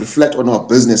world, we reflect on our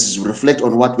businesses, we reflect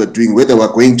on what we're doing, whether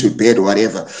we're going to bed or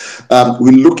whatever.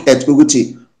 We look at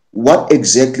Uguti, what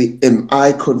exactly am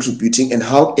I contributing and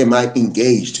how am I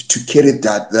engaged to carry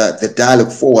the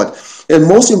dialogue forward? And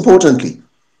most importantly,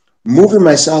 moving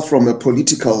myself from a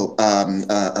political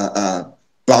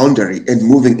boundary and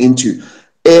moving into,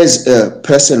 as a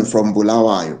person from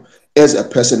Bulawayo, as a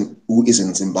person who is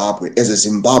in Zimbabwe, as a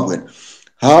Zimbabwean,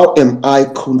 how am I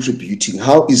contributing?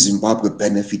 How is Zimbabwe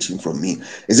benefiting from me?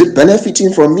 Is it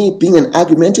benefiting from me being an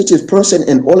argumentative person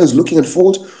and always looking at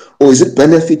fault? Or is it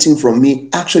benefiting from me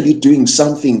actually doing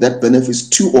something that benefits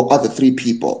 2 or other 3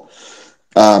 people?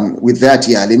 With that,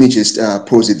 let me just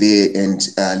pause it there and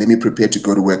let me prepare to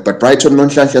go to work. But Brighton,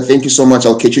 Nonhlanhla, thank you so much.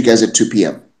 I'll catch you guys at 2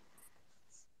 p.m.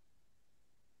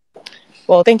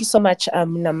 Well, thank you so much,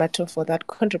 Namato, for that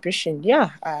contribution.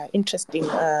 Interesting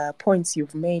points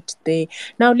you've made there.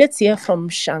 Now, let's hear from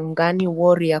Shangani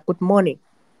Warrior. Good morning.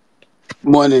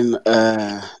 Morning,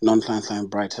 Non-Client Line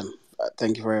Brighton.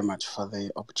 Thank you very much for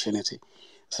the opportunity.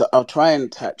 So I'll try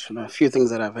and touch on a few things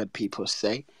that I've heard people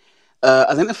say.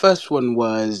 I think the first one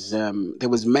was there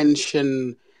was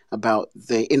mention about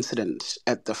the incident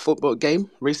at the football game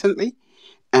recently,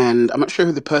 and I'm not sure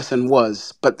who the person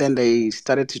was, but then they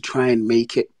started to try and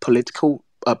make it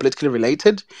politically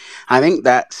related. I think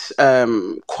that's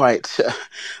quite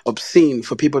obscene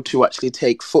for people to actually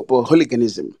take football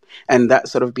hooliganism and that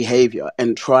sort of behavior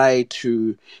and try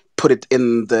to put it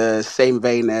in the same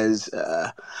vein as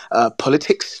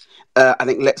politics. I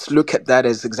think let's look at that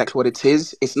as exactly what it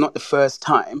is. It's not the first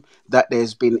time that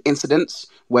there's been incidents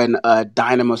when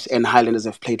Dynamos and Highlanders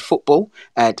have played football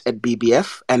at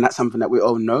BBF, and that's something that we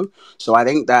all know. So I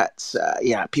think that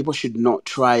yeah, people should not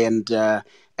try and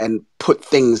put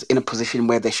things in a position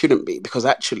where they shouldn't be, because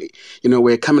actually,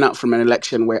 we're coming out from an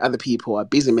election where other people are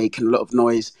busy making a lot of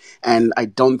noise, and I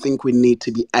don't think we need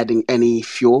to be adding any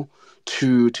fuel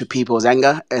to people's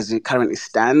anger as it currently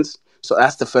stands. So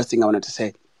that's the first thing I wanted to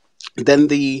say. Then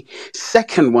the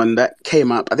second one that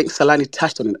came up, I think Salani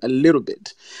touched on it a little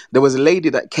bit. There was a lady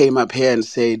that came up here and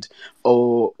said,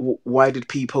 "Oh, why did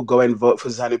people go and vote for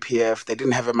ZANU PF? They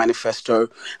didn't have a manifesto."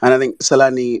 And I think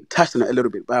Salani touched on it a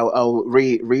little bit, but I'll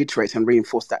reiterate and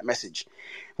reinforce that message.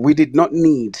 We did not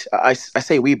need, I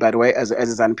say we, by the way, as a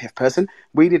ZANU PF person,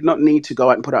 we did not need to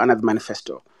go out and put out another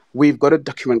manifesto. We've got a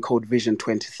document called Vision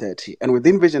 2030. And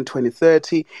within Vision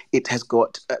 2030, it has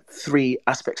got three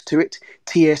aspects to it.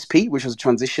 TSP, which was a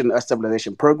Transition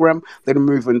Stabilization Program. Then we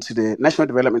move into the National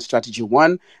Development Strategy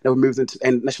 1. Then we moved into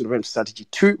National Development Strategy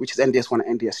 2, which is NDS 1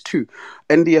 and NDS 2.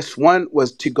 NDS 1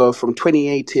 was to go from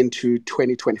 2018 to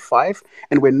 2025.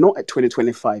 And we're not at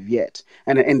 2025 yet.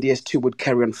 And an NDS 2 would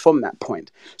carry on from that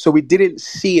point. So we didn't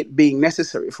see it being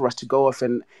necessary for us to go off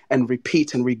and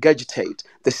repeat and regurgitate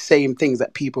the same things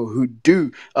that people who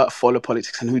do follow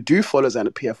politics and who do follow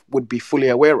ZANU-PF would be fully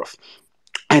aware of.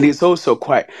 And it's also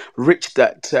quite rich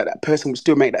that that person would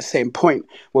still make that same point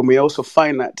when we also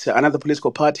find that another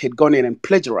political party had gone in and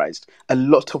plagiarized a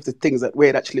lot of the things that we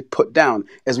had actually put down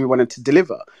as we wanted to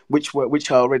deliver, which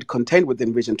are already contained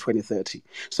within Vision 2030.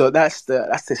 So that's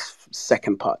the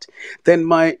second part. Then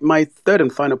my third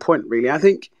and final point, really,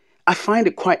 I find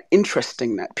it quite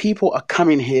interesting that people are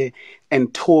coming here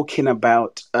and talking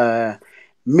about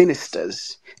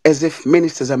ministers as if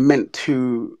ministers are meant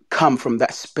to come from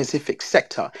that specific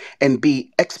sector and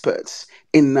be experts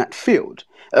in that field.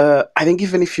 I think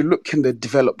even if you look in the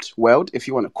developed world, if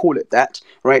you want to call it that,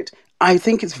 right, I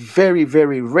think it's very,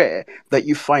 very rare that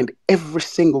you find every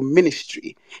single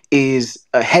ministry is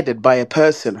headed by a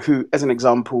person who, as an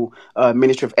example,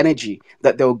 Ministry of Energy,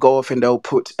 that they'll go off and they'll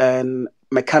put an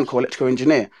mechanical electrical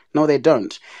engineer. No, they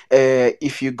don't.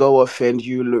 If you go off and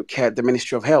you look at the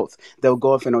Ministry of Health, they'll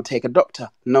go off and they'll take a doctor.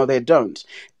 No, they don't.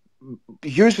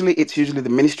 It's usually the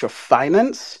Ministry of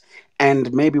Finance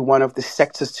and maybe one of the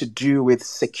sectors to do with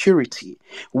security,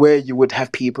 where you would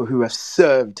have people who have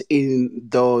served in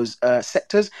those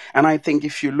sectors. And I think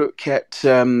if you look at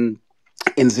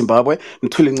in Zimbabwe,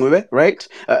 Mtuli, right?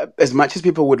 As much as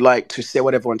people would like to say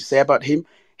whatever they want to say about him,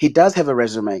 he does have a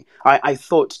resume. I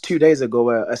thought 2 days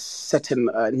ago, a certain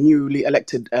newly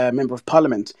elected member of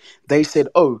parliament, they said,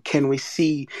 "Oh, can we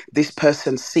see this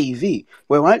person's CV?"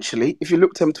 Well, actually, if you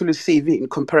looked at Mtuli's CV in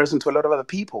comparison to a lot of other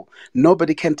people,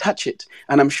 nobody can touch it.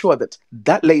 And I'm sure that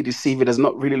that lady's CV does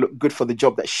not really look good for the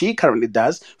job that she currently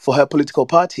does for her political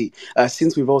party,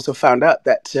 since we've also found out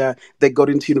that they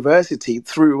got into university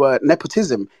through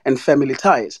nepotism and family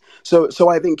ties. So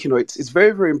I think, it's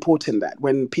very, very important that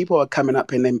when people are coming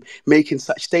up and then making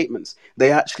such statements, they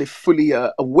are actually fully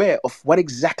aware of what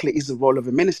exactly is the role of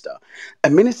a minister. A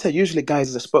minister usually, guys,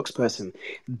 is a spokesperson.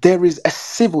 There is a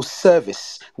civil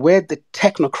service where the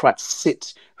technocrats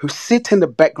sit, who sit in the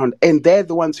background, and they're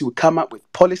the ones who come up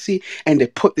with policy and they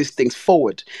put these things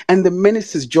forward. And the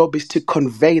minister's job is to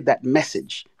convey that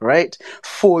message, right?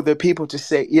 For the people to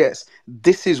say, yes,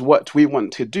 this is what we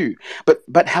want to do.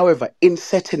 But however, in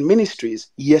certain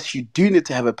ministries, yes, you do need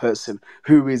to have a person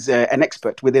who is an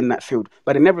expert within that field.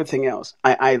 But in everything else,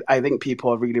 I think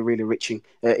people are really, really reaching,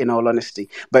 in all honesty.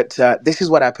 But this is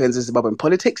what happens in Zimbabwean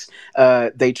politics.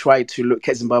 They try to look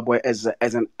at Zimbabwe as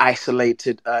an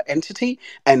isolated entity,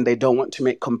 and they don't want to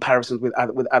make comparisons with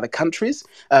other countries.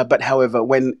 But however,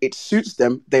 when it suits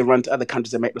them, they run to other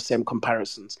countries and make the same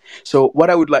comparisons. So what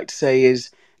I would like to say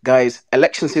is, guys,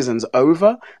 election season's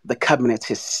over. The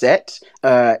cabinet is set.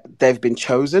 They've been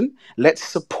chosen. Let's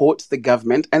support the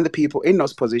government and the people in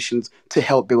those positions to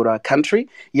help build our country.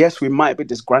 Yes, we might be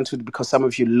disgruntled because some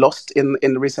of you lost in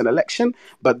the recent election,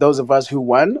 but those of us who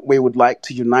won, we would like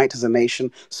to unite as a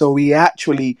nation so we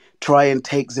actually try and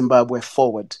take Zimbabwe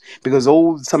forward. Because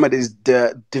some of these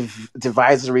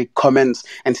divisory comments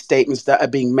and statements that are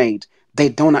being made, they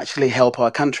don't actually help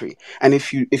our country. And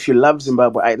if you love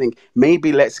Zimbabwe, I think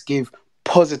maybe let's give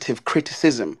positive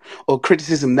criticism, or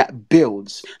criticism that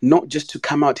builds, not just to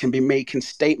come out and be making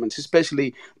statements,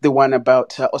 especially the one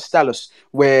about Ostalos,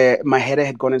 where Mahere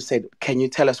had gone and said, can you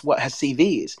tell us what her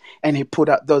CV is? And he put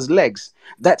out those legs.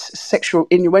 That's sexual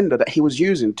innuendo that he was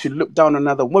using to look down on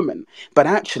another woman. But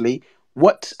actually,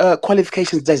 what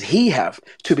qualifications does he have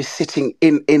to be sitting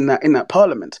in that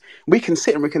parliament? We can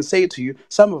sit and we can say to you,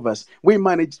 some of us, we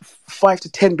manage £5 to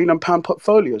 £10 billion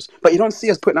portfolios, but you don't see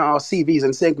us putting out our CVs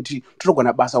and saying,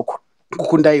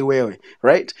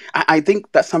 right? I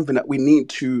think that's something that we need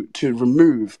to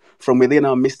remove from within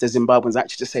our Mr. Zimbabweans,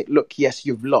 actually to say, look, yes,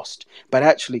 you've lost, but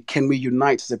actually, can we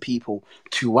unite as a people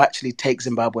to actually take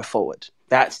Zimbabwe forward?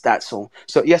 That's all.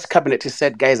 So yes, cabinet has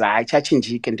said, guys, I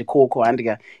chachinjike and koko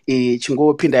andiga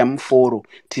chingopinda yamuforo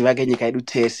tivake nyika yedu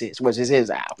tese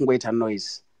sikwezvezeza kungoita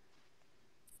noise.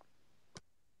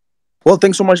 Well,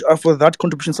 thanks so much for that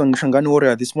contribution, Shangani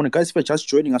Warrior, this morning. Guys, if you're just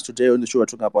joining us today on the show, we're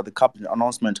talking about the cabinet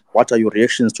announcement. What are your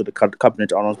reactions to the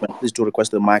cabinet announcement? Please do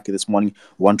request the mic this morning.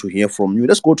 We want to hear from you.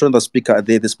 Let's go to another speaker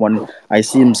there this morning. I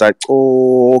see him like,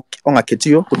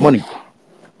 Ketio. Good morning.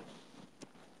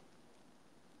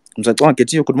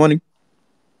 Ketio, good morning.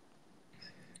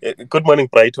 Good morning,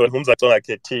 Brighton.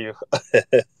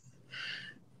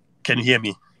 Can you hear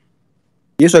me?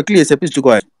 Yes, sir. Clear. Please go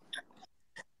ahead.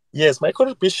 Yes, my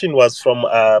contribution was from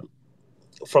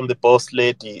the boss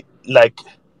lady. Like,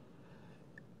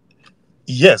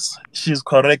 yes, she's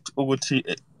correct.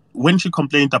 When she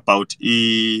complained about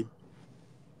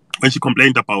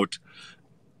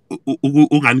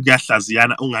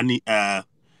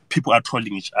people are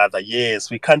trolling each other. Yes,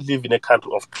 we can't live in a country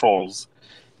of trolls,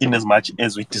 in as much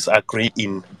as we disagree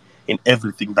in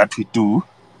everything that we do.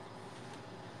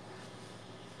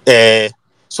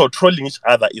 So trolling each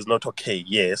other is not okay.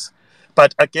 Yes,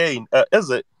 but again,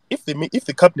 if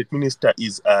the cabinet minister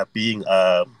is being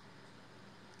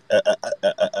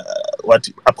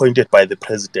appointed by the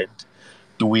president,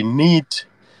 do we need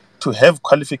to have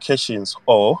qualifications,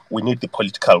 or we need the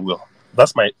political will?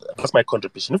 That's my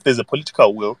contribution. If there's a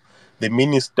political will, the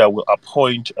minister will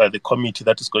appoint the committee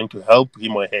that is going to help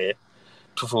him or her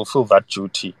to fulfill that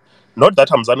duty. Not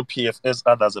that I'm ZANU PF as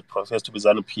others profess to be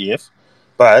ZANU PF,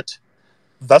 but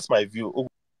that's my view.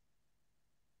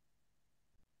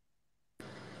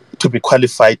 To be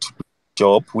qualified to do the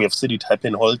job, we have seen it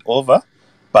happen all over.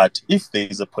 But if there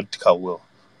is a political will,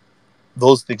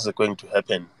 those things are going to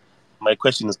happen. My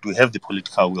question is, do we have the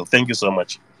political will? Thank you so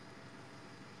much.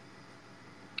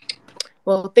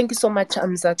 Well, thank you so much,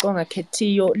 Mzakonga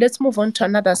Ketiyo. Let's move on to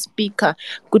another speaker.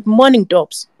 Good morning,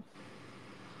 Dobbs.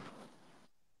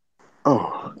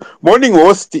 Oh, morning,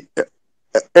 host.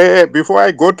 Before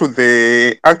I go to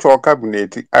the actual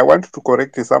cabinet, I want to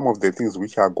correct some of the things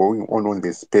which are going on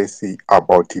the space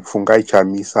about Fungai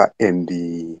Chamisa and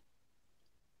the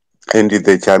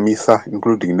Chamisa,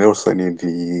 including Nelson and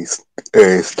the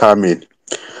Starman.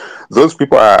 Those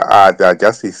people are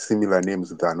just similar names.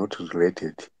 They are not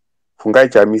related. Fungai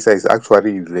Chamisa is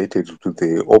actually related to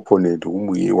the opponent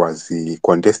whom he was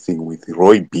contesting with,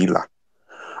 Roy Bila.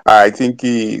 I think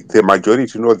the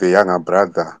majority know the younger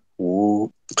brother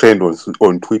who trend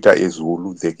on Twitter as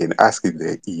Zulu. They can ask him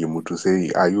to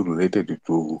say, are you related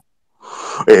to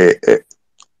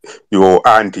your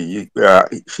auntie?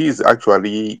 She is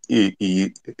actually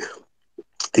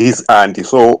his auntie.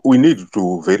 So we need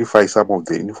to verify some of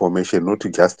the information, not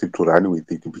just to run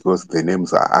with it, because the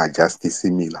names are just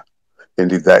similar.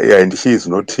 And she is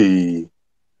not,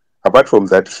 apart from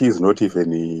that, she is not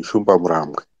even Shumba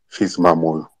Murang. She's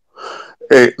Mamoyo.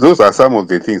 Those are some of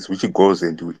the things which goes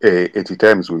into at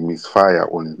times we misfire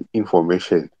on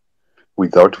information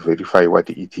without verify what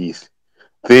it is.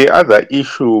 The other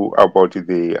issue about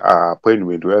the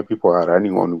appointment where people are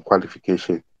running on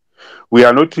qualification, we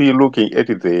are not really looking at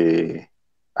the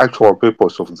actual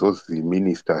purpose of those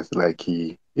ministers. Like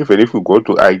even if we go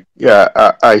to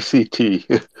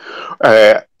ICT,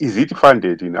 is it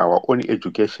funded in our own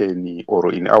education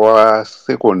or in our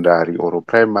secondary or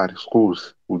primary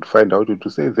schools? Would find out to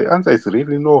say the answer is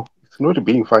really no. It's not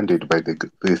being funded by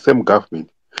the same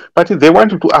government, but they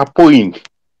wanted to appoint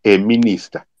a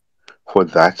minister for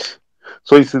that.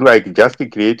 So it's like just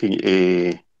creating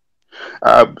a.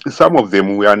 Some of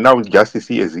them we are now just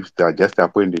see as if they are just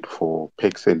appointed for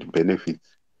perks and benefits.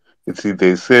 It's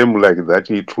the same like that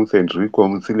Truth and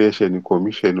Reconciliation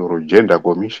Commission or Gender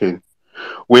Commission,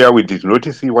 where we did not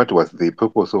see what was the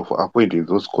purpose of appointing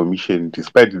those commissions,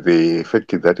 despite the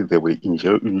fact that they were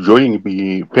enjoying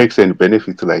the perks and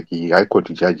benefits like High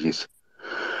Court judges.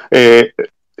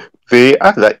 The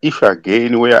other issue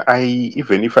again, where I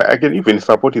can even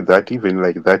support that, even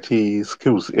like that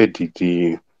skills edit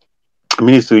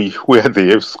ministry where they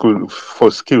have school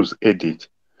for skills edit.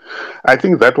 I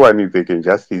think that one is they can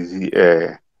just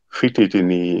fit it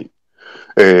in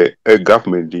a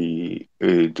government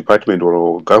department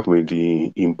or government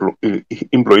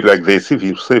employee like the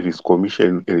Civil Service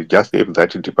Commission. Just have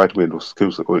that department of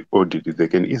skills audit. They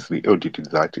can easily audit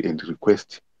that and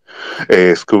request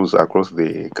skills across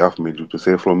the government to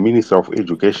say from Minister of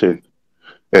Education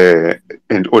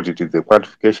and audited the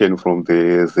qualification from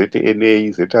the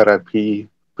ZNA, ZRP,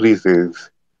 prisons,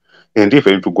 and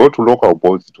even to go to local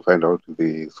boards to find out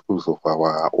the schools of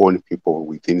our own people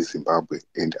within Zimbabwe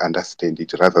and understand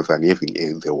it rather than having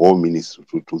the whole ministry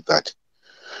to do that.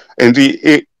 And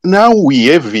now we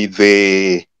have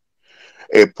the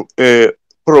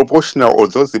proportional or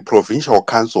those the provincial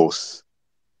councils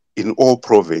in all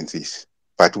provinces,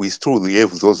 but we still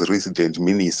have those resident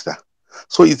ministers.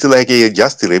 So it's like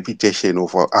just a reputation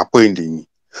of appointing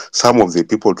some of the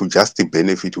people to just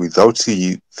benefit without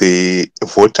the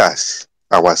voters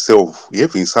ourselves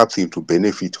having something to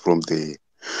benefit from the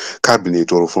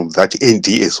cabinet or from that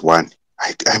NDS1.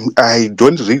 I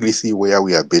don't really see where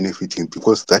we are benefiting,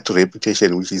 because that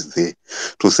reputation which is there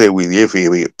to say we have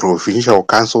a provincial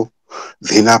council,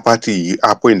 then a party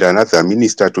appoint another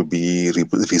minister to be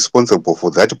responsible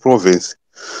for that province.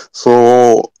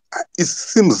 So it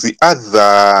seems the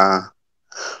other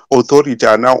authority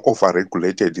are now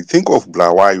over-regulated. Think of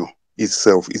Blawayo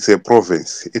itself. It's a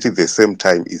province. At the same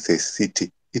time, it's a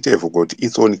city. It have got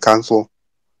its own council,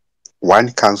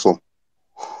 one council,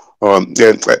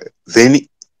 then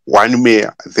one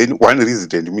mayor, then one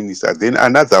resident minister, then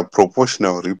another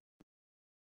proportional.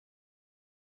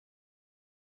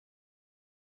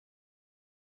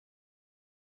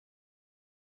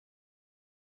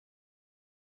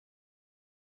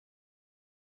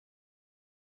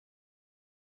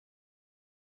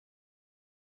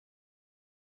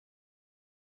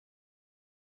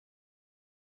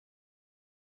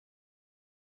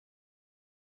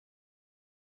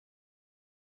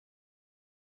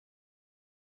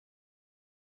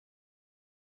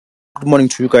 Good morning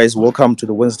to you guys. Welcome to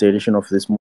the Wednesday edition of this.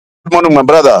 Good morning, my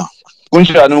brother.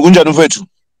 Kunjani mfethu?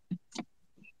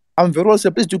 I'm very well, sir.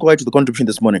 Please do go ahead to the contribution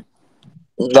this morning.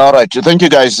 All right. Thank you,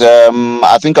 guys.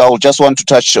 I think I will just want to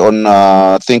touch on,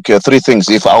 three things,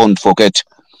 if I won't forget.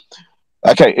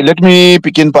 Okay, let me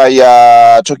begin by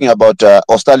talking about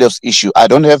Australia's issue. I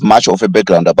don't have much of a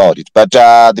background about it, but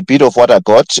the bit of what I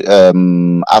got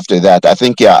after that, I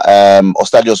think,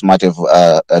 Australia's might have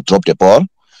dropped the ball.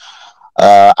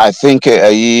 I think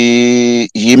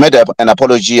he made an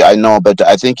apology, I know, but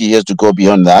I think he has to go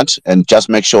beyond that and just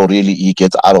make sure really he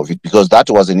gets out of it, because that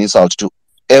was an insult to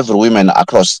every woman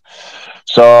across.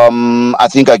 So I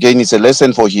think again it's a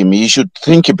lesson for him. He should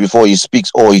think before he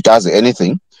speaks or he does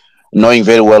anything, knowing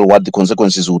very well what the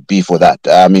consequences would be for that.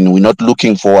 I mean, we're not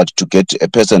looking forward to get a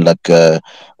person like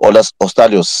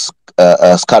Ostalio's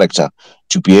character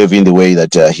to behave in the way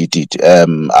that he did.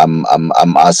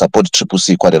 I support Triple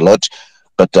C quite a lot,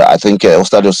 but I think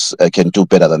Ostalios can do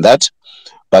better than that.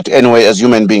 But anyway, as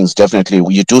human beings, definitely,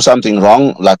 you do something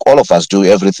wrong, like all of us do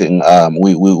everything.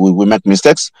 We make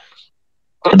mistakes.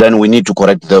 Then we need to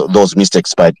correct those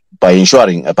mistakes by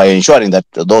ensuring that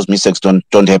those mistakes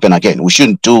don't happen again. We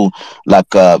shouldn't do like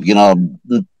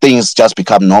things just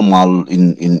become normal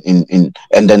in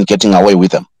and then getting away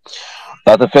with them.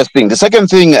 That's the first thing. The second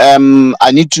thing,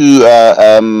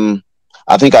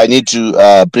 I think I need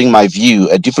to bring my view,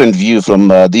 a different view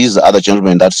from these other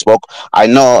gentlemen that spoke. I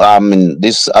know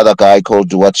this other guy called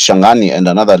Shangani and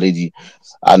another lady.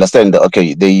 I understand.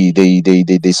 Okay, they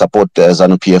support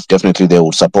ZANU PF. Definitely, they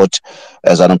will support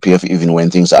ZANU PF even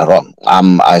when things are wrong.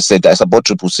 I said I support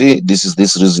Triple C. This is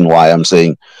this reason why I'm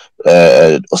saying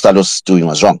Ostalos doing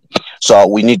was wrong. So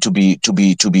we need to be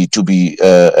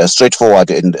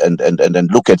straightforward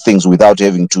and look at things without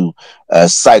having to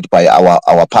side by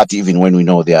our party, even when we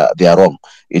know they are wrong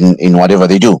in whatever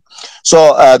they do.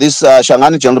 So this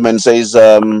Shangani gentleman says.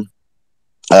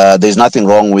 There's nothing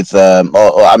wrong with.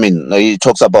 He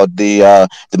talks about the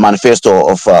manifesto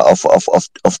of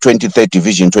 2030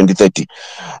 Vision 2030.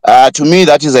 To me,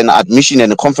 that is an admission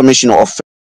and a confirmation of.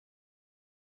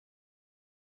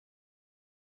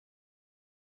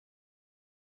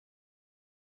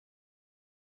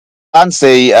 And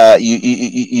say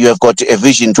you have got a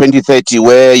vision 2030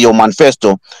 where your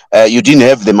manifesto you didn't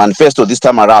have the manifesto this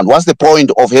time around. What's the point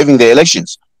of having the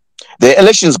elections? The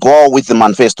elections go with the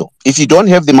manifesto. If you don't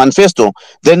have the manifesto,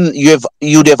 then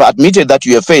you'd have admitted that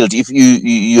you have failed if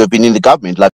you have been in the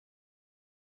government. Like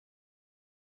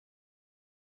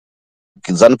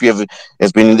ZANU-PF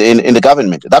has been in the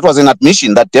government. That was an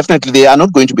admission that definitely they are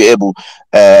not going to be able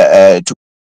to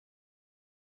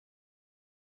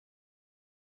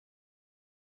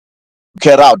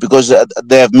carry out, because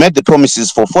they have made the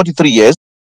promises for 43 years.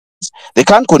 They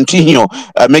can't continue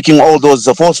making all those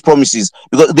false promises,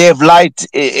 because they have lied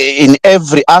in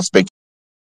every aspect.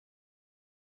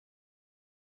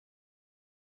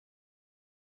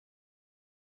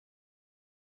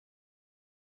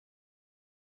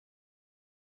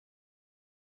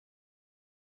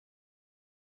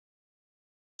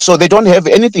 So they don't have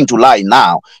anything to lie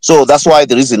now. So that's why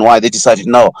the reason why they decided,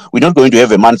 no, we're not going to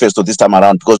have a manifesto this time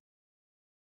around, because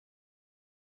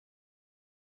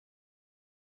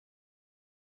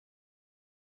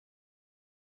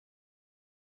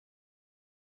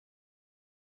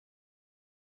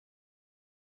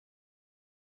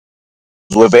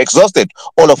we've exhausted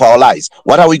all of our lies.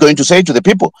 What are we going to say to the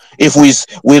people if we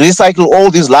recycle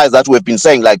all these lies that we've been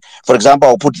saying? Like, for example,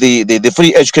 I'll put the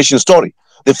free education story.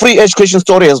 The free education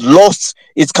story has lost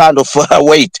its kind of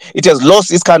weight. It has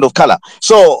lost its kind of color.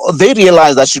 So they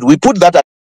realize that should we put that.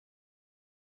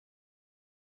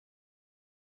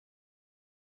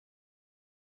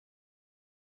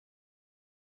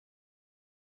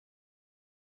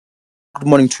 Good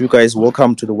morning to you guys.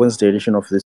 Welcome to the Wednesday edition of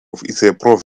this. It's a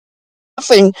proverb.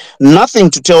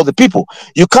 Nothing to tell the people.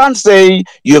 You can't say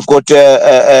you've got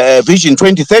a vision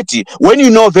 2030 when you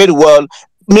know very well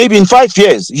maybe in 5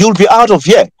 years you'll be out of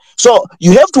here. So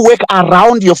you have to work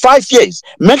around your 5 years.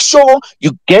 Make sure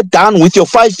you get done with your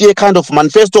 5-year kind of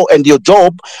manifesto and your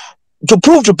job, to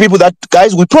prove to people that,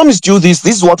 guys, we promised you this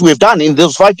is what we've done in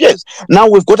those 5 years. Now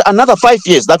we've got another 5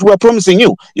 years that we're promising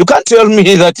you. You can't tell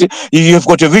me that you've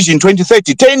got a vision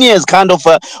 2030, 10 years kind of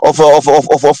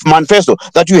manifesto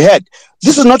that you had.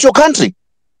 This is not your country.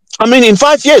 I mean, in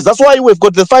 5 years, that's why we've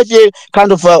got the 5-year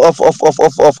kind of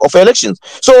elections.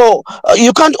 So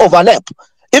you can't overlap.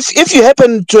 If you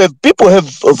happen to have people have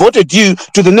voted you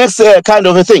to the next kind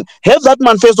of a thing, have that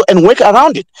manifesto and work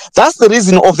around it. That's the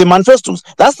reason of the manifestos.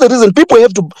 That's the reason people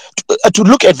have to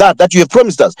look at that you have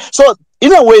promised us. So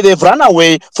in a way, they've run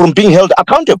away from being held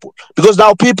accountable, because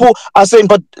now people are saying,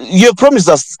 but you have promised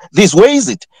us this. Where is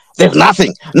it? There's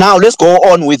nothing. Now let's go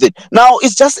on with it. Now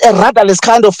it's just a rudderless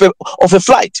kind of a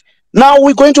flight. Now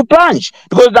we're going to plunge,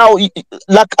 because now,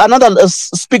 like another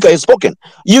speaker has spoken,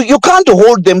 you can't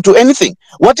hold them to anything.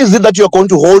 What is it that you're going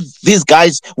to hold these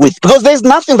guys with? Because there's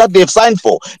nothing that they've signed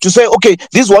for to say, okay,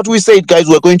 this is what we said, guys,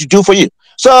 we're going to do for you.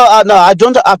 So no, I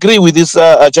don't agree with this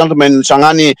gentleman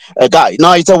Shangani guy.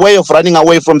 No, it's a way of running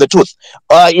away from the truth.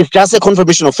 It's just a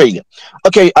confirmation of failure.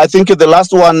 Okay, I think the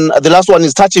last one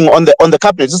is touching on the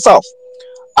cabinet itself.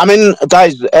 I mean,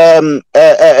 guys,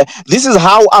 this is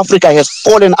how Africa has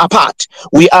fallen apart.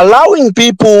 We're allowing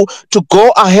people to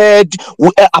go ahead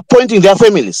appointing their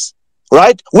families.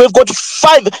 Right? We've got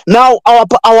 5 now. Our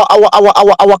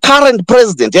current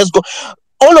president has got,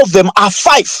 all of them are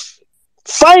 5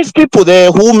 people there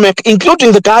who make,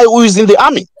 including the guy who is in the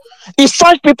army. It's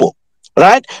 5 people.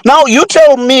 Right? Now you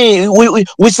tell me,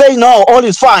 we say no, all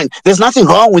is fine. There's nothing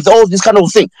wrong with all this kind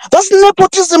of thing. That's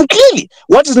nepotism, clearly.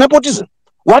 What is nepotism?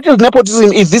 What is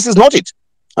nepotism if this is not it?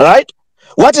 All right?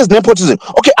 What is nepotism?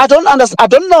 Okay, I don't understand. I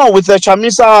don't know with the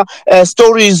Chamisa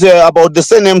stories about the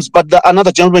surnames, but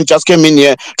another gentleman just came in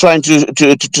here trying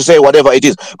to say whatever it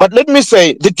is. But let me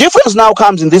say, the difference now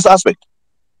comes in this aspect.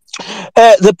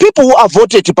 The people who are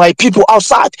voted by people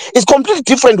outside is completely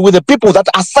different with the people that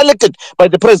are selected by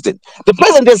the president. The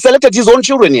president has selected his own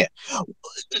children here.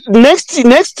 Next,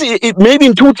 maybe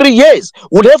in 2-3 years,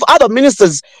 we'll have other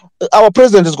ministers. Our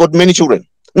president has got many children.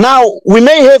 Now we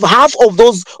may have half of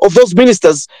those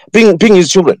ministers being his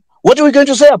children. What are we going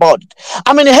to say about it?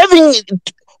 I mean, having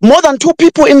more than 2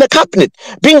 people in the cabinet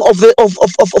being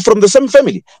from the same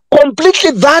family,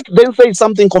 completely, that then says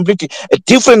something completely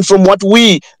different from what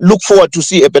we look forward to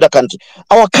see a better country.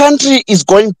 Our country is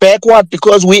going backward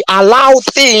because we allow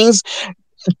things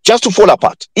just to fall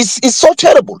apart. It's so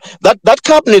terrible that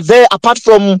cabinet there, apart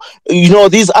from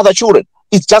these other children,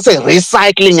 it's just a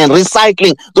recycling and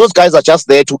recycling. Those guys are just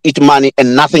there to eat money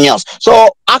and nothing else. So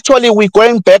actually, we're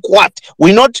going backward.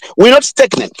 We're not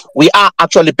stagnant. We are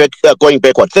actually going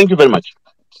backward. Thank you very much.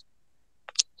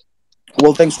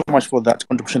 Well, thanks so much for that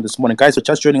contribution this morning. Guys, you're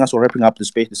just joining us or wrapping up the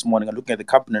space this morning and looking at the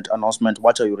cabinet announcement.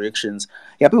 What are your reactions?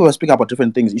 Yeah, people are speaking about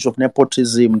different things. Issue of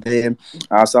nepotism, there,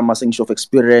 some are saying issue of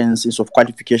experience, issue of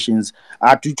qualifications.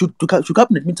 To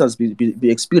cabinet ministers be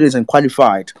experienced and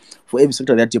qualified for every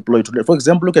sector they're deployed to. For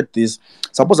example, look at this.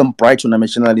 Suppose I'm Brighton, I'm a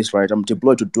journalist, right? I'm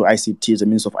deployed to do ICT as a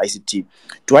means of ICT.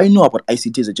 Do I know about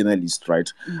ICT as a journalist,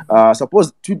 right?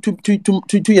 Suppose 2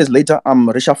 years later, I'm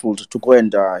reshuffled to go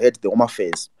and head the Home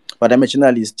Affairs, but I'm a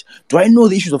journalist. Do I know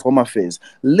the issues of home affairs?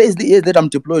 Lately, that I'm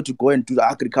deployed to go and do the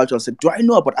agricultural sector. Do I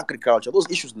know about agriculture? Those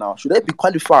issues now. Should they be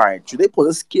qualified? Should they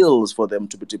possess skills for them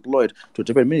to be deployed to a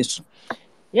different ministry?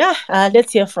 Yeah,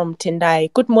 let's hear from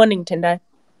Tendai. Good morning, Tendai.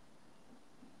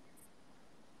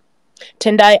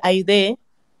 Tendai, are you there?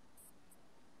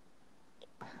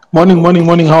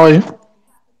 Morning. How are you?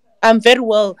 I'm very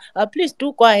well. Please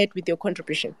do go ahead with your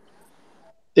contribution.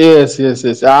 Yes.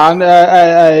 And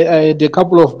I had a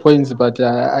couple of points, but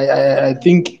I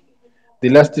think the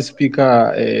last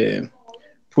speaker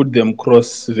put them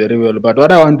across very well. But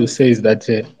what I want to say is that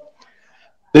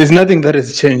there's nothing that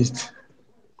has changed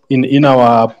in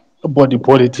our body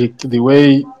politic, the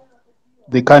way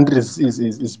the country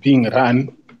is being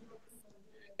run,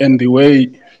 and the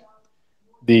way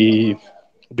the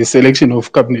selection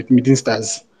of cabinet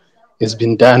ministers has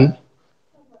been done.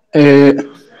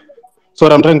 So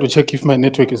I'm trying to check if my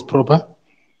network is proper.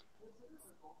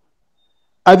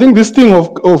 I think this thing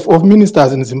of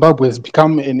ministers in Zimbabwe has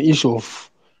become an issue of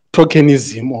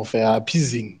tokenism, of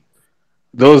appeasing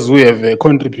those who have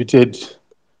contributed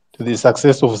to the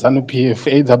success of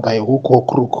ZANU-PF, either by hook or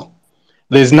crook.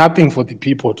 There's nothing for the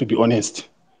people, to be honest.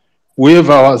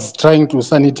 Whoever was trying to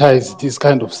sanitize this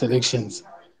kind of selections,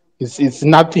 it's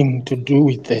nothing to do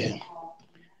with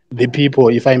the people,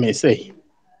 if I may say.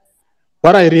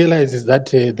 What I realize is that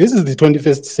this is the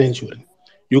 21st century.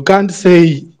 You can't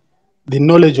say the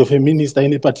knowledge of a minister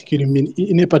in a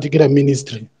particular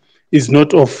ministry is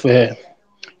not of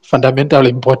fundamental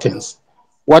importance.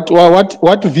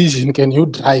 What vision can you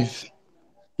drive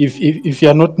if you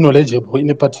are not knowledgeable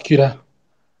in a particular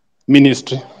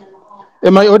ministry?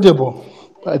 Am I audible?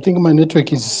 I think my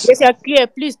network is. Yes, you're clear.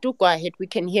 Please do go ahead. We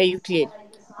can hear you clearly.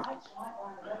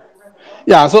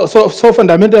 Yeah. So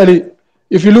fundamentally,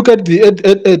 if you look at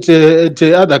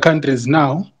the other countries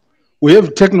now, we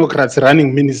have technocrats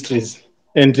running ministries,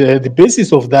 and the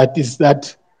basis of that is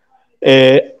that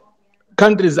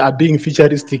countries are being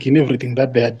futuristic in everything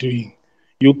that they are doing.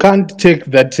 You can't take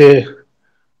that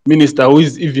minister who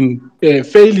is even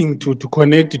failing to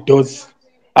connect dots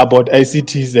about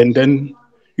ICTs, and then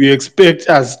you expect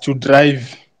us to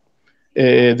drive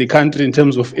the country in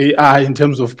terms of AI, in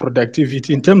terms of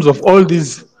productivity, in terms of all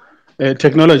these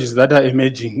technologies that are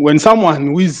emerging. When someone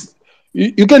who is,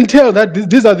 you can tell that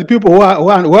these are the people who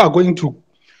are going to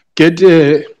get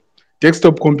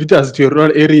desktop computers to a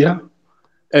rural area,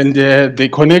 and they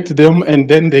connect them, and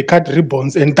then they cut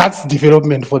ribbons, and that's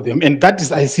development for them, and that is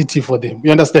ICT for them.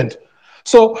 You understand?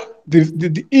 So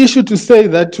the issue to say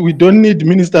that we don't need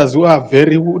ministers who are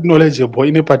very knowledgeable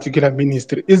in a particular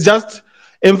ministry is just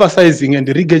emphasizing and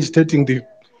regurgitating the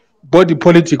body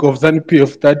politic of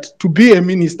ZANU-PF, that to be a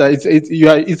minister,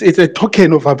 it's a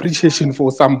token of appreciation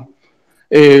for some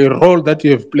role that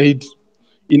you have played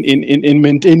in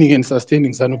maintaining and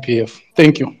sustaining ZANU-PF.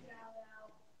 Thank you.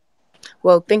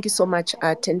 Well, thank you so much,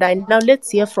 Tendai. Now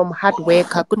let's hear from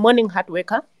Hardworker. Good morning,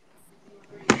 Hardworker.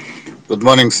 Good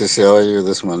morning, Sisi. How are you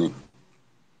this morning?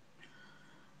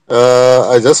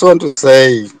 I just want to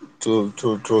say to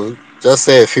just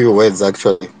say a few words.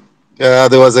 Actually,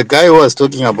 there was a guy who was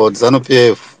talking about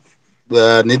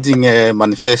ZANU-PF needing a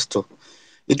manifesto.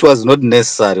 It was not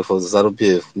necessary for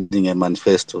ZANU-PF needing a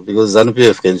manifesto, because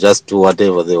ZANU-PF can just do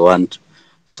whatever they want.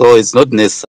 So it's not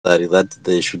necessary that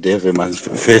they should have a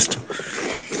manifesto.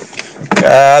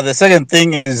 The second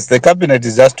thing is the cabinet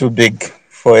is just too big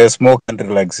for a small country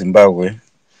like Zimbabwe.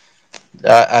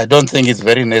 I don't think it's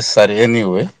very necessary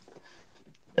anyway.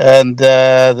 And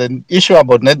the issue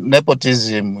about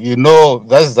nepotism,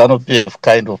 that's ZANU-PF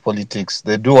kind of politics.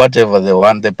 They do whatever they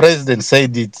want. The president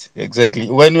said it exactly.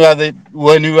 When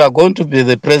you are going to be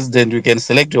the president, you can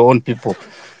select your own people.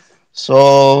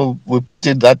 So we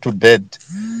put that to bed.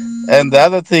 And the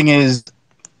other thing is,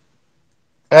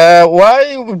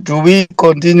 why do we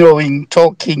continue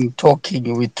talking?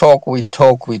 We talk.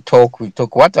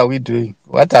 What are we doing?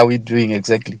 What are we doing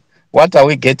exactly? What are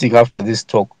we getting after this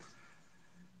talk?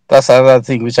 That's another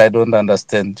thing which I don't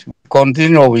understand. We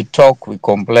continue, we talk, we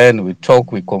complain, we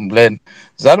talk, we complain.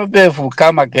 ZANU-PF will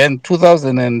come again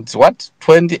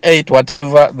 28,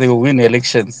 whatever, they will win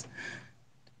elections.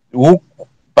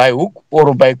 By hook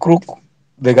or by crook,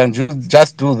 they can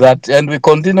just do that, and we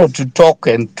continue to talk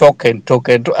and talk and talk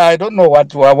and I don't know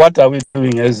what are we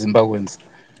doing as Zimbabweans.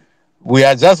 We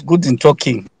are just good in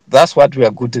talking. That's what we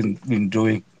are good in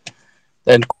doing,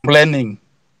 and complaining,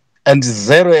 and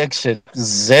zero action,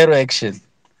 zero action.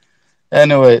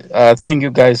 Anyway, thank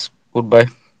you guys. Goodbye.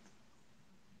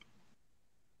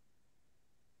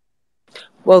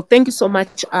 Well, thank you so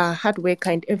much, hard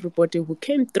worker and everybody who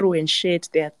came through and shared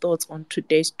their thoughts on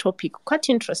today's topic. Quite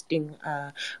interesting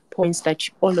points that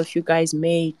all of you guys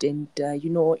made, and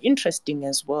interesting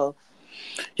as well.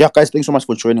 Yeah, guys, thanks so much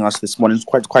for joining us this morning. It's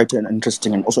quite an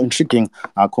interesting and also intriguing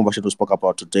conversation we spoke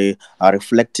about today,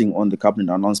 reflecting on the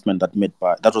cabinet announcement that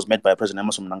was made by President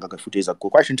Emmerson Mnangagwa a few days ago.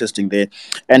 Quite interesting there,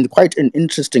 and quite an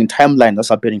interesting timeline that's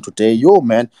happening today.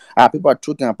 Man, people are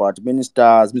talking about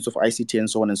ministers, ministers of ICT, and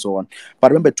so on and so on.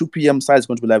 But remember, 2 p.m. side is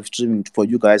going to be live streaming for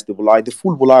you guys. The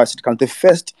full Bulawayo City Council, the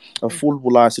first full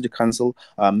Bulawayo City Council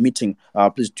meeting.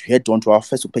 Please head on to our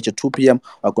Facebook page at 2 p.m.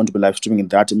 Are going to be live streaming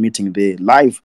that meeting there live